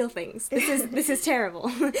making me feel things. This is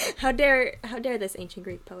terrible. How dare this ancient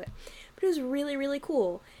Greek poet. But it was really, really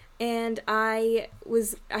cool. And I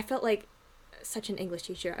felt like such an English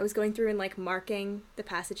teacher. I was going through and, like, marking the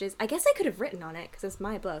passages. I guess I could have written on it, because it's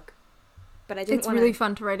my book. But I didn't It's really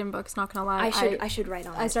fun to write in books, not gonna lie. I should write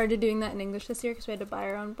on it. I started doing that in English this year, because we had to buy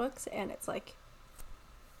our own books, and it's, like,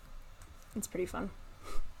 it's pretty fun.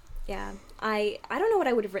 Yeah. I don't know what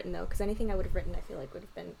I would have written, though, because anything I would have written, I feel like, would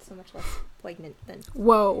have been so much less poignant than...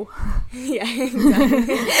 Whoa. Yeah,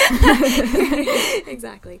 exactly.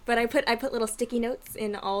 Exactly. But I put little sticky notes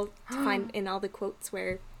in all the quotes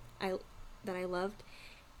that I loved.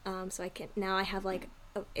 So now I have, like,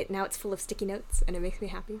 now it's full of sticky notes, and it makes me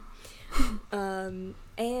happy.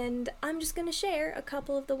 And I'm just gonna share a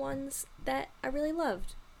couple of the ones that I really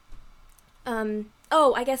loved.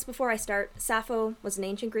 I guess before I start, Sappho was an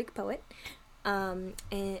ancient Greek poet, and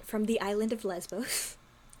from the island of Lesbos.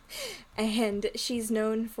 And she's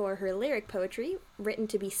known for her lyric poetry, written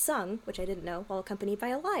to be sung, which I didn't know, while accompanied by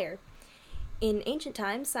a lyre. In ancient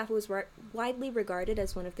times, Sappho was widely regarded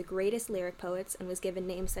as one of the greatest lyric poets and was given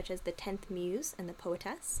names such as the 10th Muse and the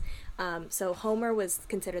Poetess. So Homer was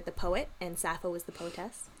considered the poet, and Sappho was the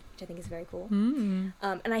poetess, which I think is very cool. And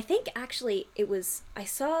I think, actually, I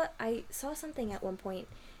saw something at one point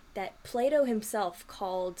that Plato himself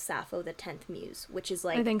called Sappho the 10th Muse, which is,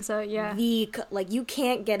 like... I think so, yeah. You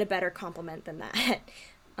can't get a better compliment than that.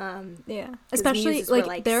 Yeah. Especially,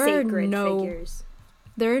 like, there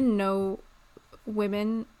are no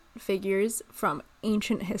women figures from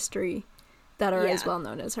ancient history that are as well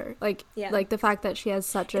known as her. Like, like the fact that she has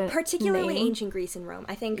such a particularly name. ancient Greece and Rome.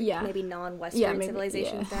 I think maybe non-Western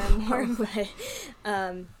civilizations there more,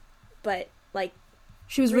 but like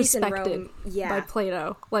She was Greece and respected Rome, by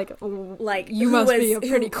Plato. Like you who must was- be a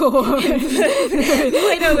pretty who- cool woman.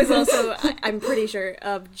 Plato was also, I'm pretty sure,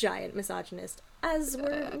 a giant misogynist, as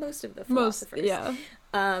were most of the philosophers. Yeah.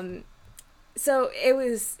 So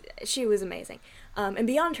she was amazing. And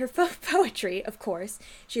beyond her poetry, of course,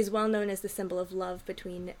 she is well known as the symbol of love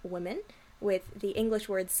between women, with the English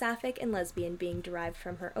words sapphic and lesbian being derived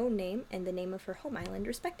from her own name and the name of her home island,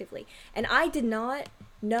 respectively. And I did not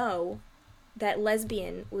know that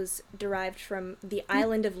lesbian was derived from the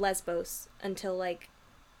island of Lesbos until, like,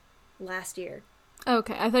 last year.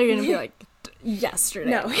 Okay, I thought you were gonna be like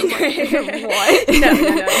yesterday. No.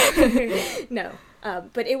 What? No.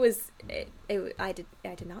 But it was, I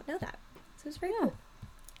did not know that. So it was very cool.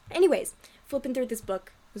 Anyways, flipping through this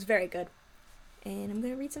book was very good. And I'm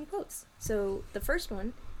going to read some quotes. So the first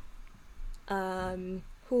one,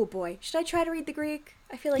 oh boy, should I try to read the Greek?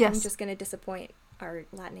 I feel like I'm just going to disappoint our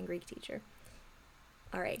Latin and Greek teacher.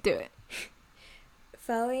 All right. Do it.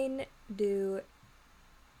 Phaoin du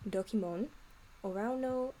dokimon,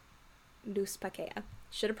 orauno du spakea.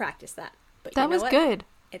 Should have practiced that. But That you know was what? good.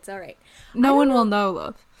 It's all right. No one will know,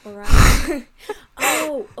 love. Orano.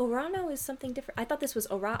 Oh, orano is something different. I thought this was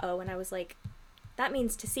orao, and I was like, that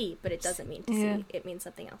means to see, but it doesn't mean to see. It means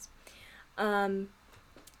something else.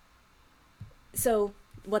 So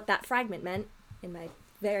what that fragment meant, in my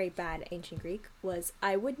very bad ancient Greek, was,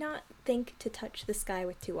 I would not think to touch the sky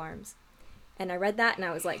with two arms. And I read that, and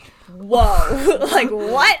I was like, whoa. Like,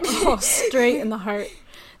 what? Oh, straight in the heart.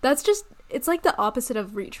 That's just, it's like the opposite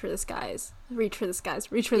of reach for the skies. Reach for the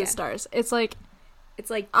skies. Reach for the stars. It's like,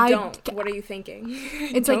 don't. What are you thinking?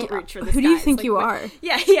 It's Don't like, reach for the who do you skies. think Like, you what- are?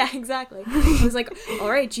 Yeah, exactly. I was like, all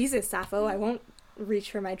right, Jesus, Sappho, I won't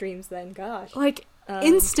reach for my dreams then. Gosh. Like,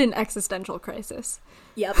 instant existential crisis.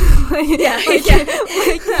 Yep. Like, Yeah,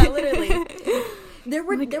 yeah, literally. There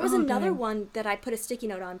Like, was oh, another dang. one that I put a sticky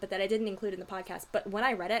note on, but that I didn't include in the podcast. But when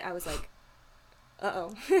I read it, I was like,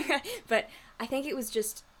 uh-oh. But I think it was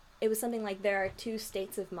something like, there are two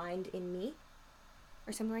states of mind in me,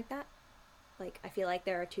 or something like that. Like, I feel like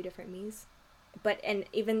there are two different me's. And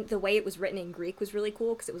even the way it was written in Greek was really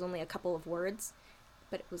cool, because it was only a couple of words.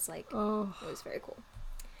 But it was like, Oh, it was very cool.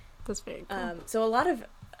 that's very cool. So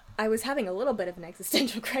I was having a little bit of an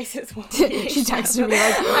existential crisis while She reading texted Sappho. me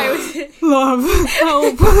like, I was love,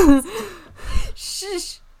 help.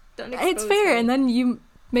 shush. Don't expose It's fair, me. and then you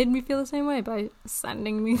made me feel the same way by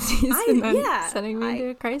sending me these and then sending me into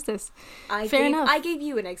a crisis. Fair enough. I gave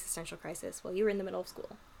you an existential crisis while you were in the middle of school.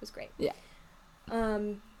 It was great. Yeah.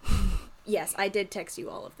 Yes, I did text you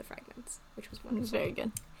all of the fragments, which was It wonderful. was very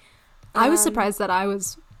good. I was surprised that I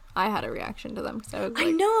had a reaction to them, because I was like,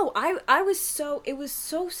 I know. I was so. It was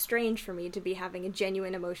so strange for me to be having a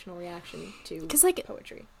genuine emotional reaction to 'cause, like,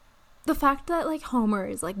 poetry. the fact that, like, Homer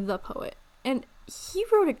is, like, the poet, and he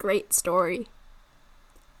wrote a great story.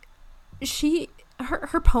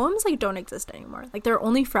 Her poems, like, don't exist anymore. Like, there are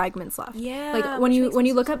only fragments left. Yeah. Like, when which you makes me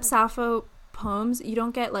so look up sad. Sappho poems, you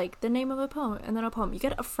don't get, like, the name of a poem and then a poem. You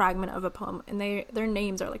get a fragment of a poem, and their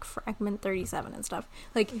names are, like, fragment 37 and stuff.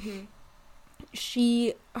 Like, Mhm.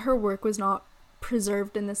 her work was not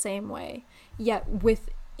preserved in the same way. Yet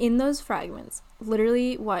within those fragments,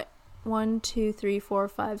 literally, 1, 2, 3, 4,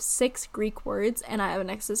 5, 6 Greek words, and I have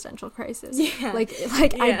an existential crisis. Yeah. Like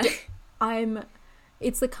Yeah. I'm.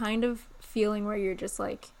 It's the kind of feeling where you're just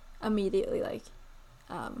like immediately like,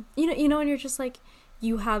 you know, and you're just like,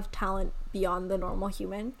 you have talent beyond the normal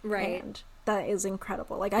human, Right. And that is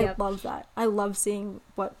incredible. Like, Yep. I love that. I love seeing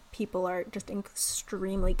what people are just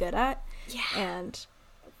extremely good at. Yeah. And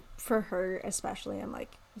for her especially, I'm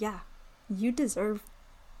like, yeah, you deserve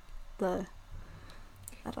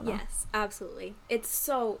I don't know. Yes, absolutely. It's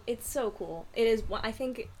so cool. It is. I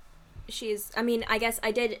think she's. I mean, I guess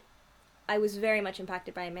I was very much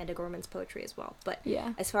impacted by Amanda Gorman's poetry as well. But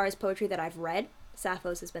Yeah. as far as poetry that I've read,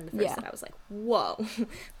 Sappho's has been the first Yeah. that I was like, whoa,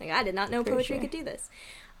 like, I did not know For poetry sure. could do this.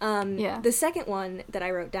 Yeah. The second one that I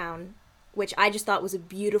wrote down, which I just thought was a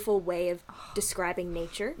beautiful way of describing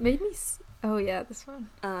nature. Made me. Oh yeah, this one.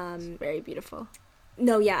 It's Um, very beautiful.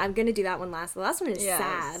 no, yeah, I'm gonna do that one last. The last one is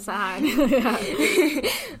sad. Sad.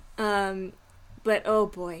 Yeah. But oh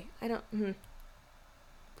boy, I don't.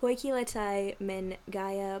 Poikiletai men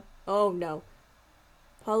Gaia. Oh no,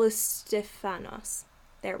 Paulus Stephanos.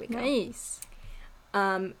 There we go. Nice.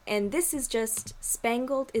 And this is just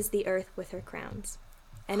spangled is the earth with her crowns,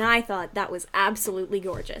 and I thought that was absolutely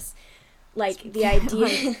gorgeous. Like the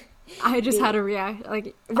idea, I just had a react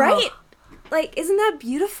like right? oh, Like, isn't that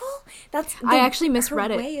beautiful? That's I actually her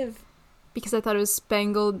misread it. way of because I thought it was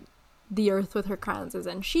spangled the earth with her crowns, as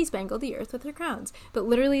in she spangled the earth with her crowns. But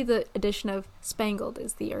literally the addition of spangled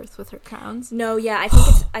is the earth with her crowns. No, yeah,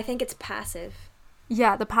 I think it's passive.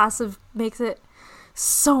 Yeah, the passive makes it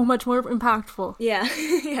so much more impactful. Yeah,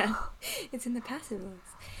 yeah. It's in the passive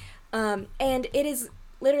voice. And it is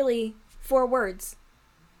literally 4 words.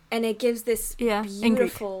 And it gives this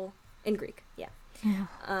beautiful... In Greek, yeah.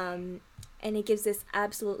 And it gives this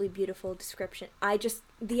absolutely beautiful description.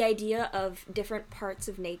 The idea of different parts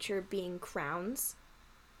of nature being crowns.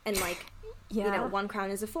 And, like, you know, one crown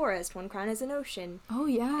is a forest, one crown is an ocean. Oh,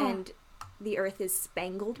 yeah. And the earth is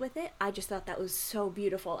spangled with it. I just thought that was so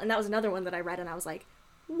beautiful. And that was another one that I read, and I was like,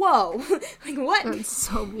 whoa. Like, what? That's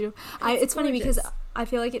so beautiful. It's funny because I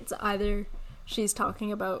feel like it's either she's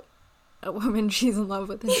talking about a woman she's in love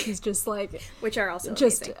with and she's just like... Which are also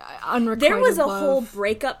just amazing. Unrequited There was a love. whole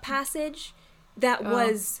breakup passage that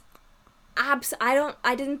was...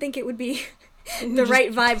 I didn't think it would be the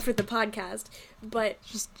right vibe for the podcast, but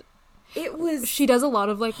it was... She does a lot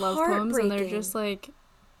of, like, love poems, and they're just, like,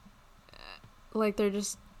 they're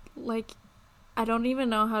just, like, I don't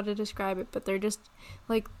even know how to describe it, but they're just,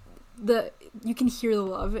 like, you can hear the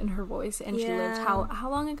love in her voice, and she lived, how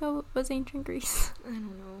long ago was ancient Greece? I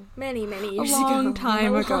don't know. Many years ago. A long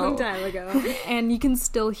time ago. And you can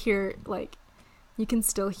still hear, like,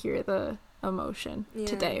 the emotion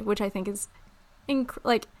today, which I think is,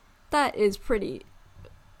 that is pretty,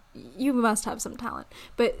 you must have some talent.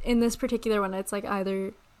 But in this particular one, it's, like,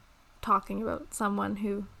 either talking about someone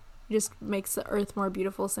who just makes the earth more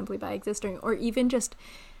beautiful simply by existing, or even just,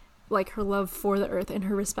 like, her love for the earth and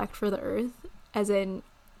her respect for the earth, as in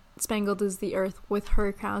spangled is the earth with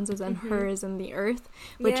her crowns, as in her is in the earth,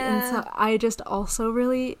 which I just also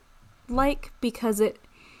really like, because I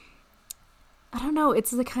don't know,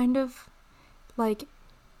 it's the kind of, like,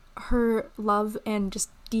 her love and just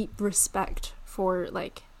deep respect for,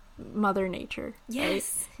 like, Mother Nature.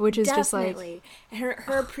 Yes, right? Which is definitely. Just like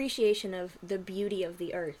her appreciation of the beauty of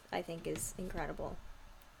the earth, I think, is incredible.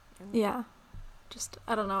 Yeah. Just,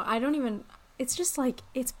 I don't know. It's just, like,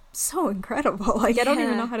 it's so incredible. Like, I don't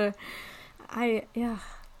even know how to,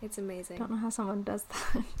 It's amazing. I don't know how someone does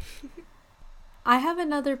that. I have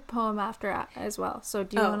another poem after as well. So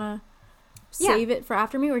do you want to save it for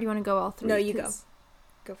after me, or do you want to go all three? No, you go.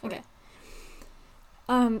 Go for it.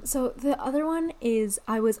 So the other one is,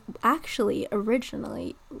 I was actually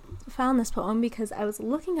originally found this poem because I was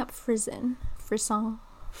looking up frisson.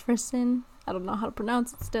 I don't know how to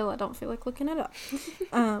pronounce it still. I don't feel like looking it up.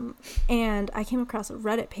 And I came across a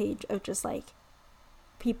Reddit page of just, like,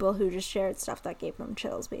 people who just shared stuff that gave them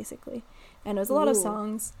chills, basically. And it was a lot of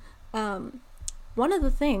songs. One of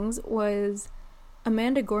the things was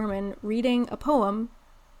Amanda Gorman reading a poem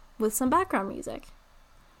with some background music.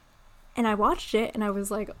 And I watched it, and I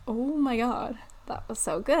was like, oh my god, that was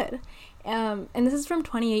so good. And this is from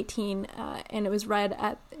 2018, and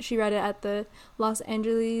she read it at the Los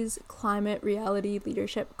Angeles Climate Reality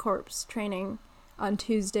Leadership Corps training on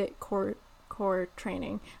Tuesday, Corps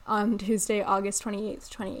training on Tuesday, August 28th,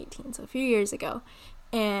 2018, so a few years ago.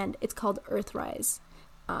 And it's called Earthrise.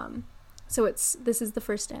 So this is the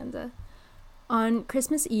first stanza. On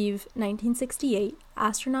Christmas Eve, 1968,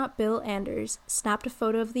 astronaut Bill Anders snapped a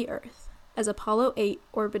photo of the Earth as Apollo 8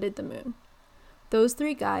 orbited the moon. Those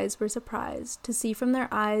 3 guys were surprised to see from their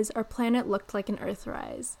eyes our planet looked like an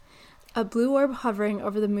Earthrise, a blue orb hovering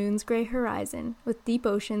over the moon's gray horizon with deep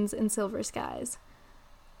oceans and silver skies.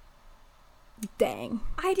 Dang.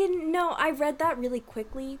 I didn't know. I read that really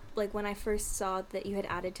quickly. Like, when I first saw that you had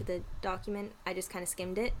added to the document, I just kind of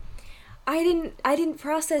skimmed it. I didn't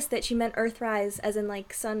process that she meant Earthrise as in,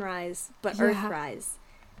 like, sunrise, but Earthrise.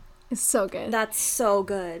 It's so good. That's so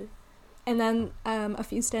good. And then a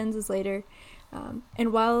few stanzas later,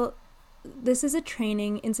 and while this is a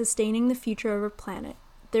training in sustaining the future of our planet,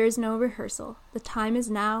 there is no rehearsal. The time is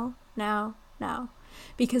now, now, now.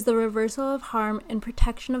 Because the reversal of harm and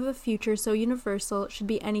protection of a future so universal should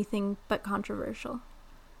be anything but controversial.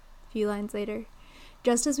 A few lines later.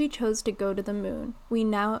 Just as we chose to go to the moon, we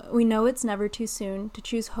know it's never too soon to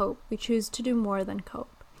choose hope. We choose to do more than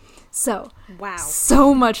cope. So, wow,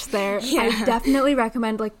 so much there. Yeah. I definitely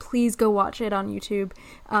recommend, like, please go watch it on YouTube.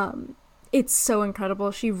 It's so incredible.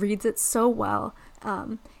 She reads it so well.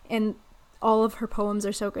 And all of her poems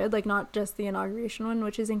are so good. Like, not just the inauguration one,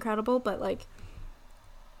 which is incredible, but, like,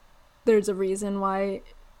 there's a reason why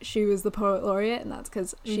she was the poet laureate, and that's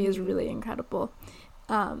because she is really incredible.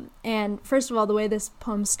 And first of all, the way this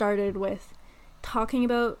poem started with talking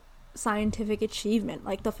about scientific achievement,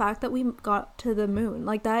 like the fact that we got to the moon,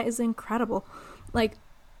 like, that is incredible. Like,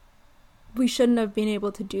 we shouldn't have been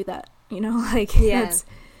able to do that, you know, like, that's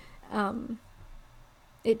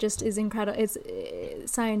it just is incredible. It's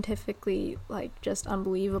scientifically, like, just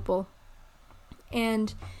unbelievable.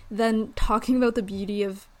 And then talking about the beauty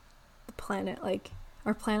of the planet, like,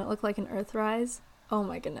 our planet looked like an Earthrise. Oh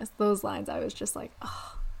my goodness, those lines, I was just like,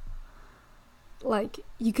 oh. Like,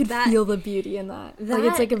 you could feel the beauty in that. Like,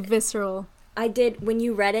 it's like a visceral... I did, when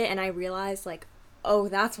you read it and I realized, like, oh,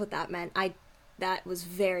 that's what that meant. That was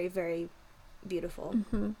very, very beautiful.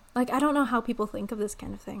 Mm-hmm. Like, I don't know how people think of this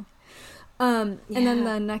kind of thing. And then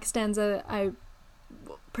the next stanza, I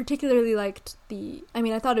particularly liked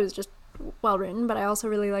I thought it was just well written, but I also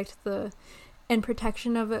really liked and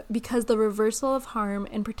protection of it, because the reversal of harm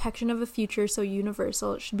and protection of a future so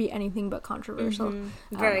universal, it should be anything but controversial.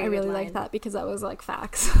 Mm-hmm. I really liked that, because that was like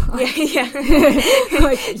facts. Yeah.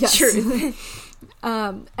 Like, yes. Truth.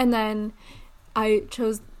 And then I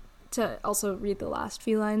chose to also read the last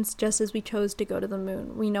few lines. Just as we chose to go to the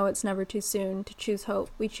moon, we know it's never too soon to choose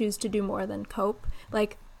hope. We choose to do more than cope.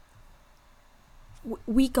 Like,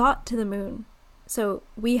 we got to the moon, so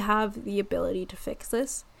we have the ability to fix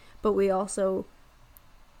this, but we also,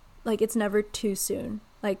 like, it's never too soon.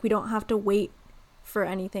 Like, we don't have to wait for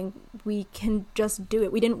anything. We can just do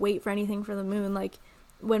it. We didn't wait for anything for the moon, like,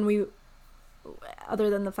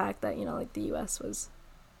 other than the fact that, you know, like, the US was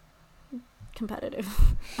competitive.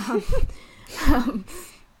 A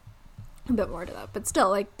bit more to that, but still,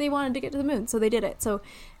 like, they wanted to get to the moon, so they did it. So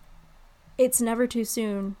it's never too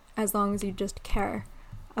soon, as long as you just care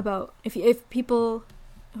about, if people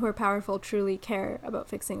who are powerful truly care about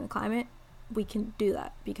fixing the climate, we can do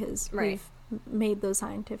that, because we've made those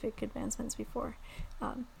scientific advancements before.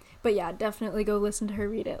 But yeah, definitely go listen to her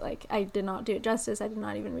read it. Like, I did not do it justice. I did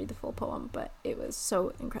not even read the full poem, but it was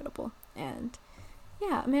so incredible. And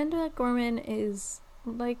yeah, Amanda Gorman is,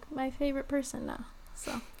 like, my favorite person now.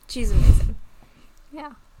 So she's amazing.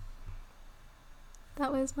 Yeah.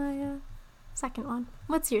 That was my second one.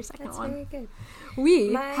 What's your second one? That's very good.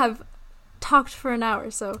 We have talked for an hour,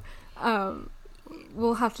 so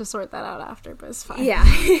we'll have to sort that out after, but it's fine. Yeah.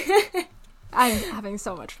 I'm having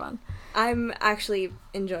so much fun. I'm actually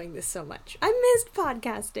enjoying this so much. I missed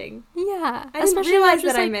podcasting. Yeah. I didn't realize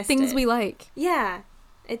that I missed things it. we like. Yeah.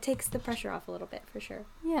 It takes the pressure off a little bit, for sure.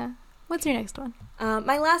 Yeah. What's your next one?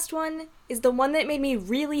 My last one is the one that made me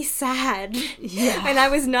really sad. Yeah. And I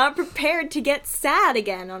was not prepared to get sad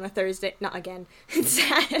again on a Thursday. Not again.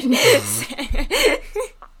 Sad.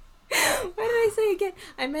 Why did I say again?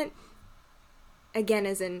 I meant again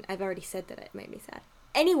as in I've already said that it made me sad.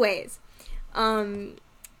 Anyways,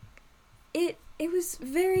 it was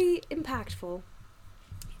very impactful.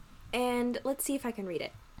 And let's see if I can read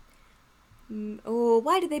it. Oh,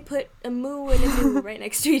 why did they put a moo and a moo right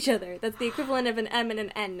next to each other? That's the equivalent of an M and an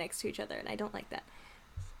N next to each other, and I don't like that.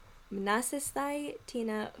 Mnasestai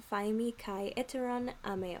tina faimi kai eteron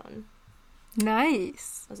ameon.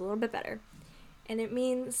 Nice. That was a little bit better. And it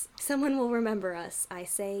means someone will remember us, I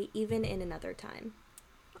say, even in another time.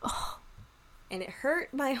 Oh. And it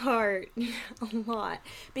hurt my heart a lot.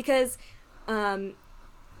 Because I'm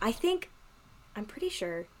pretty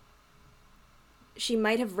sure she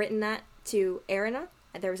might have written that to Erina.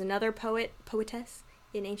 There was another poetess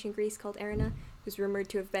in ancient Greece called Erina, who's rumored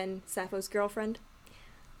to have been Sappho's girlfriend.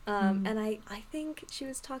 And I think she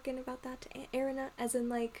was talking about that to Erina, as in,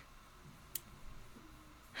 like,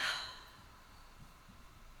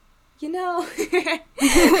 you know,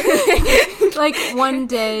 like one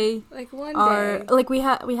day, like we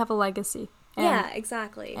have a legacy. And, yeah,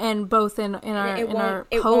 exactly. And both in our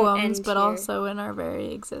poems, but also in our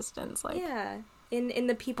very existence. Like, yeah, in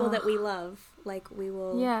the people that we love, like we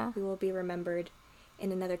will be remembered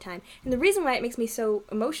in another time. And the reason why it makes me so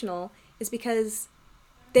emotional is because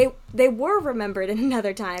they were remembered in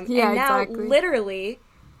another time. Yeah, and now exactly. Literally,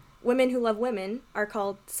 women who love women are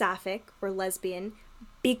called sapphic or lesbian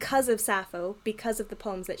because of Sappho, because of the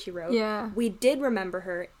poems that she wrote. Yeah. We did remember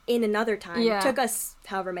her in another time. Yeah. It took us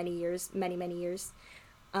however many years, many years.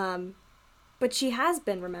 But she has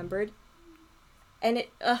been remembered. And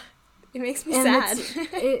it makes me sad.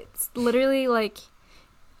 It's literally like,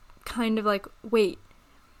 kind of like, wait,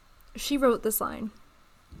 she wrote this line,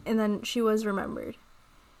 and then she was remembered.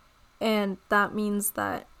 And that means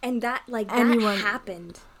that... And that, like, that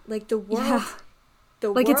happened. Like, the world... Yeah. The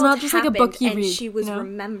like, world it's not just like a book you and read. She was, you know?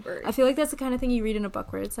 remembered. I feel like that's the kind of thing you read in a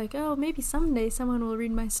book where it's like, oh, maybe someday someone will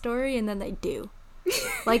read my story, and then they do.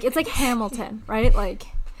 Like, it's like Hamilton, right? Like,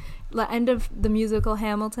 the end of the musical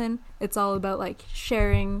Hamilton, it's all about, like,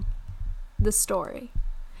 sharing the story.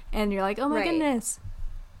 And you're like, oh my goodness.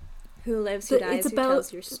 Who lives, who dies, who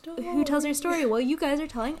tells your story. Who tells your story? Well, you guys are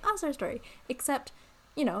telling us our story. Except,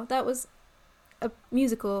 you know, that was a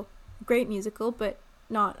musical, great musical, but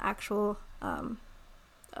not actual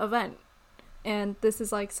event. And this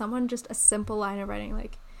is like a simple line of writing,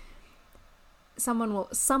 like a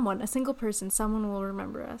single person, someone will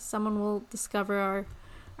remember us, someone will discover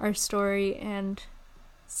our story, and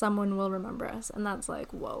someone will remember us. And that's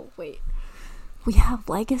like, whoa, wait, we have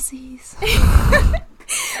legacies?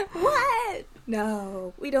 What?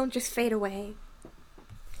 No, we don't just fade away.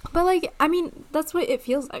 But like, I mean, that's what it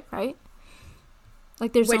feels like, right?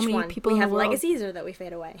 Like there's Which so many one? people we in the have world legacies, or that we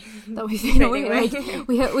fade away? that we fade away. Like,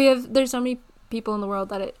 we have there's so many people in the world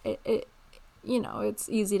that it you know, it's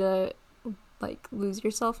easy to like lose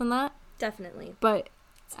yourself in that. Definitely. But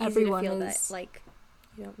it's easy everyone to feel is that, like,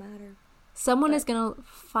 you don't matter. Someone is gonna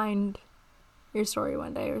find your story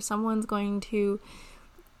one day, or someone's going to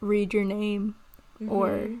read your name,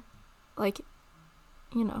 or like,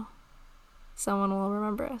 you know, someone will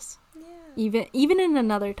remember us. Yeah. Even in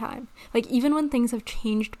another time, like even when things have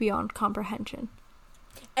changed beyond comprehension.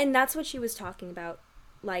 And that's what she was talking about.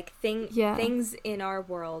 Like things in our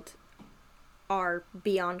world are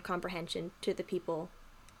beyond comprehension to the people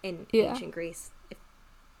in ancient Greece, if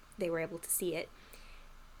they were able to see it.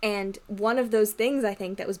 And one of those things, I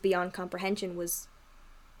think, that was beyond comprehension was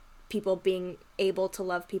people being able to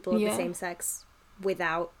love people of the same sex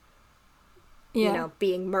without, you know,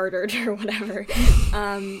 being murdered or whatever.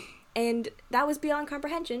 And that was beyond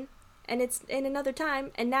comprehension. And it's in another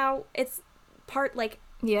time. And now it's part, like,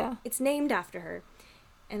 it's named after her.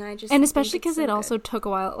 And I just... And especially because it also took a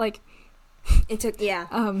while, like... It took,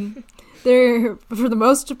 there, for the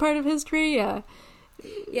most part of history, Yeah,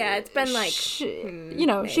 it's been like... you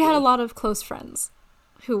know, maybe. She had a lot of close friends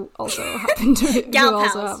who also happened to... gal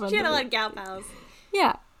pals. She had a lot of gal pals.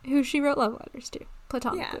 Yeah, who she wrote love letters to,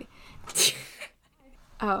 platonically.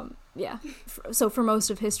 Yeah. So for most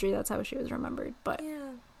of history, that's how she was remembered. But,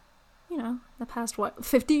 you know, the past,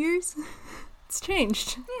 50 years? It's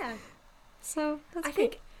changed. Yeah. So, that's I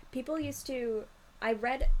think people used to... I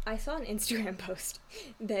saw an Instagram post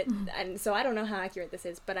that, and so I don't know how accurate this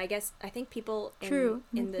is, but I think people in the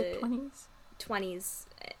 20s,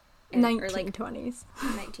 1920s.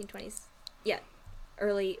 1920s, yeah,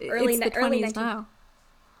 early it's the 20s 19... now.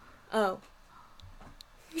 Oh.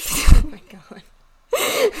 Oh my god.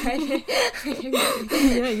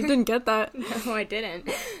 Yeah, you didn't get that. No, I didn't.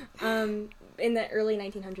 In the early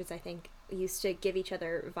 1900s, I think, we used to give each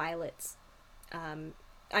other violets.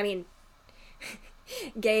 I mean,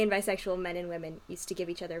 gay and bisexual men and women used to give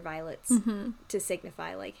each other violets to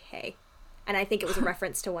signify, like, hey. And I think it was a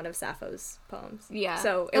reference to one of Sappho's poems. Yeah,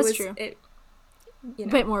 so that's true. You know. A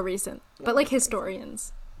bit more recent. But, like,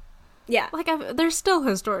 historians. Yeah. Like, there's still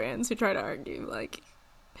historians who try to argue, like...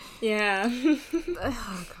 Yeah.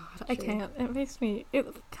 Oh, God. I can't. It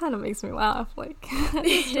kind of makes me laugh. Like,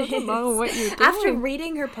 I just don't know what you're doing. After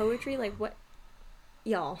reading her poetry, like, what...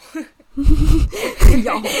 Y'all.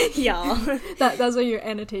 Y'all. That's what your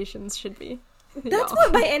annotations should be. That's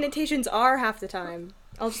what my annotations are half the time.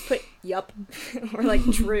 I'll just put yup or like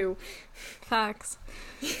true. Facts.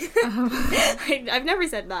 I've never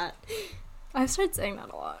said that. I've started saying that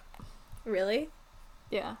a lot. Really?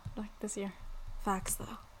 Yeah, like this year. Facts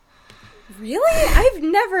though. Really? I've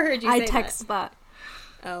never heard you say that. I text that.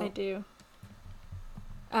 Oh. I do.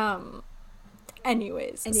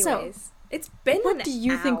 Anyways. So, it's been what do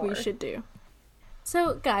you think we should do?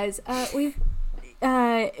 So, guys, we've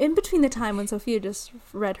in between the time when Sophia just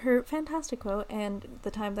read her fantastic quote and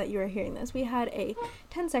the time that you are hearing this, we had a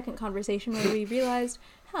 10-second conversation where we realized,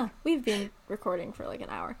 we've been recording for like an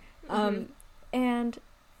hour. And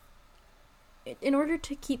in order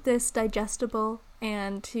to keep this digestible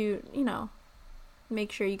and to, you know,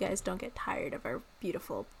 make sure you guys don't get tired of our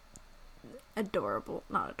beautiful... beautiful.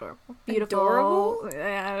 Adorable?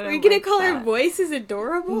 Are you gonna call her voices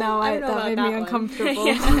adorable? No, I don't know that made me uncomfortable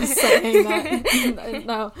saying that.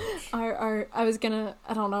 No, I was gonna,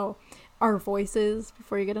 I don't know, our voices,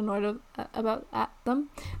 before you get annoyed about them.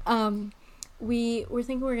 We were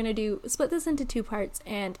thinking we're gonna split this into 2 parts,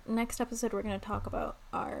 and next episode we're gonna talk about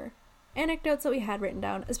our anecdotes that we had written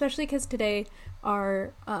down, especially because today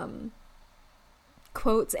our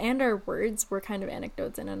quotes and our words were kind of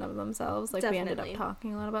anecdotes in and of themselves. Like, Definitely. We ended up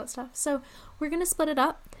talking a lot about stuff. So we're gonna split it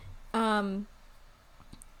up. And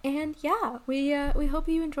yeah, we hope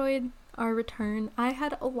you enjoyed our return. I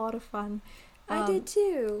had a lot of fun. I did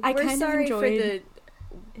too. We're sorry for the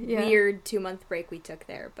weird 2-month break we took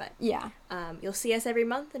there, but yeah. You'll see us every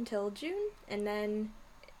month until June, and then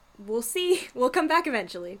we'll see. We'll come back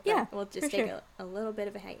eventually. Yeah, we'll just take a little bit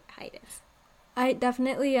of a hiatus. I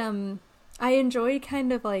definitely I enjoyed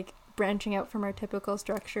kind of like branching out from our typical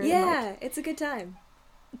structure. Yeah, and, it's a good time.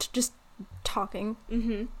 Just talking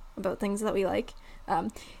about things that we like.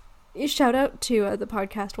 shout out to the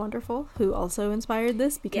podcast Wonderful, who also inspired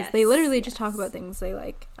this, because they literally just talk about things they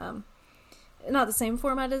like. Not the same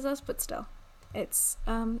format as us, but still, it's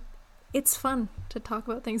fun to talk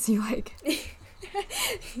about things you like.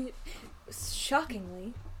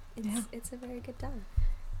 Shockingly, it's a very good time.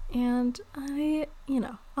 And I,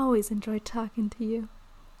 always enjoy talking to you.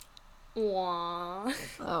 Aww.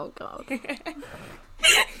 Oh, God. Why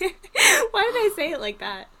did I say it like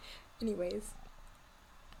that? Anyways.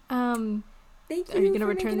 Thank you. Are you going to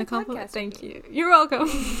return the compliment? Thank you. You're welcome.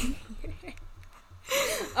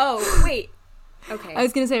 Oh, wait. Okay. I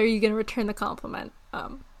was going to say, are you going to return the compliment? I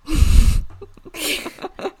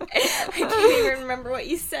can't even remember what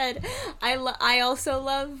you said. I also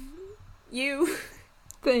love you.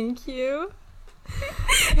 Thank you.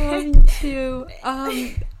 Love you too.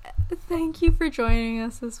 Thank you for joining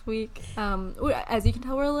us this week. As you can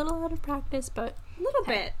tell, we're a little out of practice, but a little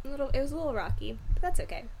bit. It was a little rocky, but that's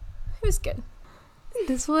okay. It was good.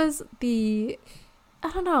 This was I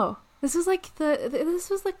don't know. This was like I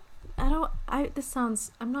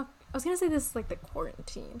was gonna say this is like the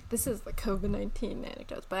quarantine. This is the COVID-19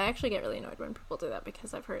 anecdotes, but I actually get really annoyed when people do that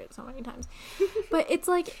because I've heard it so many times. But it's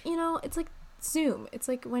like, it's like Zoom. It's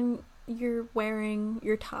like when you're wearing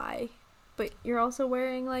your tie, but you're also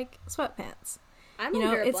wearing like sweatpants. I'm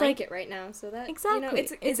under a blanket right now, so that exactly.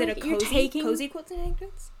 Is it like a cozy quotes and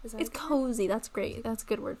anecdotes? It's cozy. That's great. That's a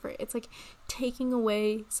good word for it. It's like taking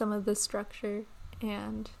away some of the structure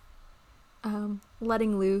and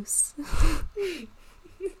letting loose.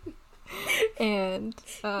 And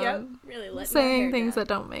really saying things that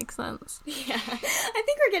don't make sense. Yeah, I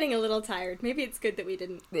think we're getting a little tired. Maybe it's good that we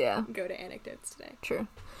didn't go to anecdotes today. True.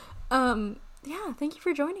 Thank you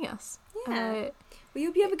for joining us. Yeah. We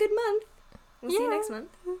hope you have a good month. We'll see you next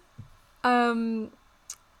month.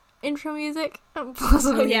 Intro music.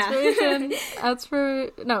 Possibly inspiration.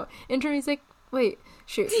 Intro music. Wait,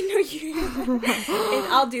 shoot.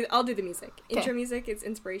 I'll do the music. Kay. Intro music is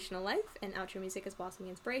Inspirational Life, and outro music is Blossoming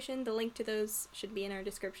Inspiration. The link to those should be in our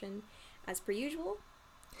description, as per usual.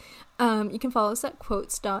 You can follow us at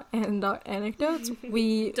quotes.and.anecdotes.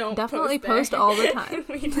 We definitely post all the time.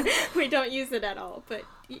 we don't use it at all, but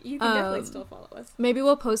you can definitely still follow us. Maybe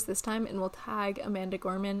we'll post this time and we'll tag Amanda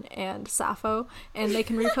Gorman and Sappho, and they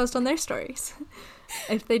can repost on their stories.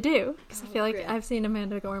 If they do, because I feel like I've seen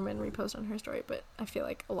Amanda Gorman repost on her story, but I feel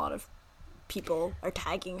like a lot of people are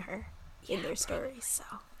tagging her in their stories. So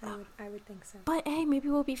I would think so. But hey, maybe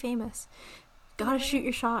we'll be famous. Gotta shoot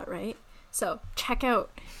your shot, right? So check out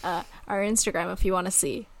our Instagram if you want to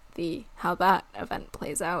see how that event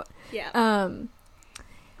plays out. Yeah.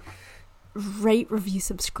 Rate, review,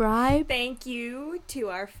 subscribe. Thank you to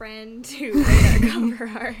our friend who made our cover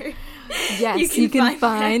art. Yes, you can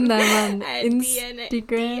find them on Instagram.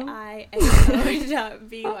 dino.byte.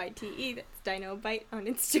 That's DinoByte on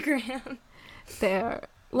Instagram. They're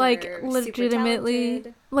legitimately,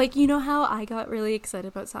 you know how I got really excited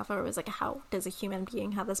about Sappho? It was like, how does a human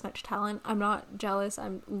being have this much talent? I'm not jealous.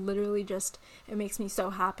 I'm literally just, it makes me so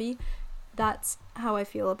happy. That's how I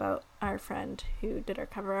feel about our friend who did our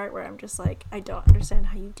cover art, where I'm just like, I don't understand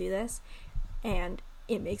how you do this, and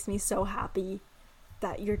it makes me so happy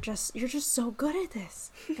that you're just so good at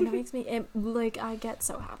this, and it makes me I get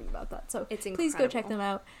so happy about that. So please go check them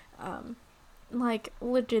out.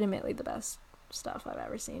 Legitimately the best stuff I've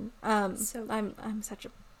ever seen. I'm such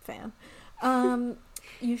a fan.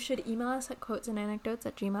 You should email us at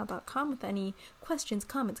quotesandanecdotes@gmail.com with any questions,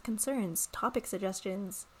 comments, concerns, topic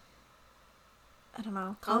suggestions. I don't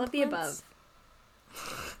know. All of the above.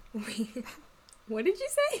 What did you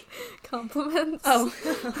say? Compliments. Oh.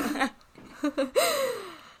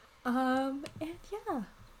 And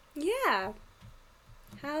yeah.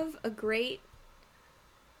 Have a great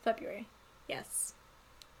February. Yes.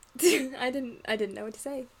 I didn't know what to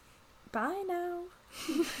say. Bye now.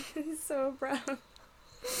 So proud.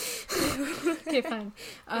 Okay, fine.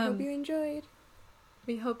 I hope you enjoyed.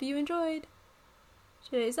 We hope you enjoyed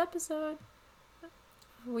today's episode.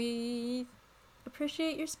 We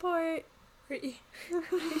appreciate your support.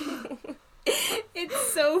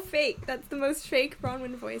 It's so fake. That's the most fake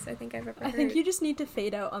Bronwyn voice I think I've ever heard. I think you just need to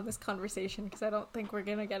fade out on this conversation because I don't think we're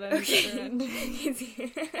gonna get any better end.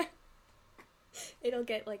 It'll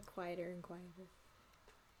get quieter and quieter.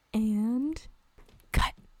 And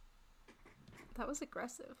cut. That was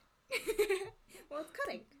aggressive. Well, it's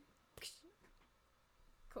cutting.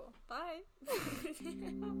 Cool. Bye.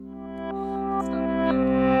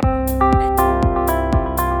 Stop.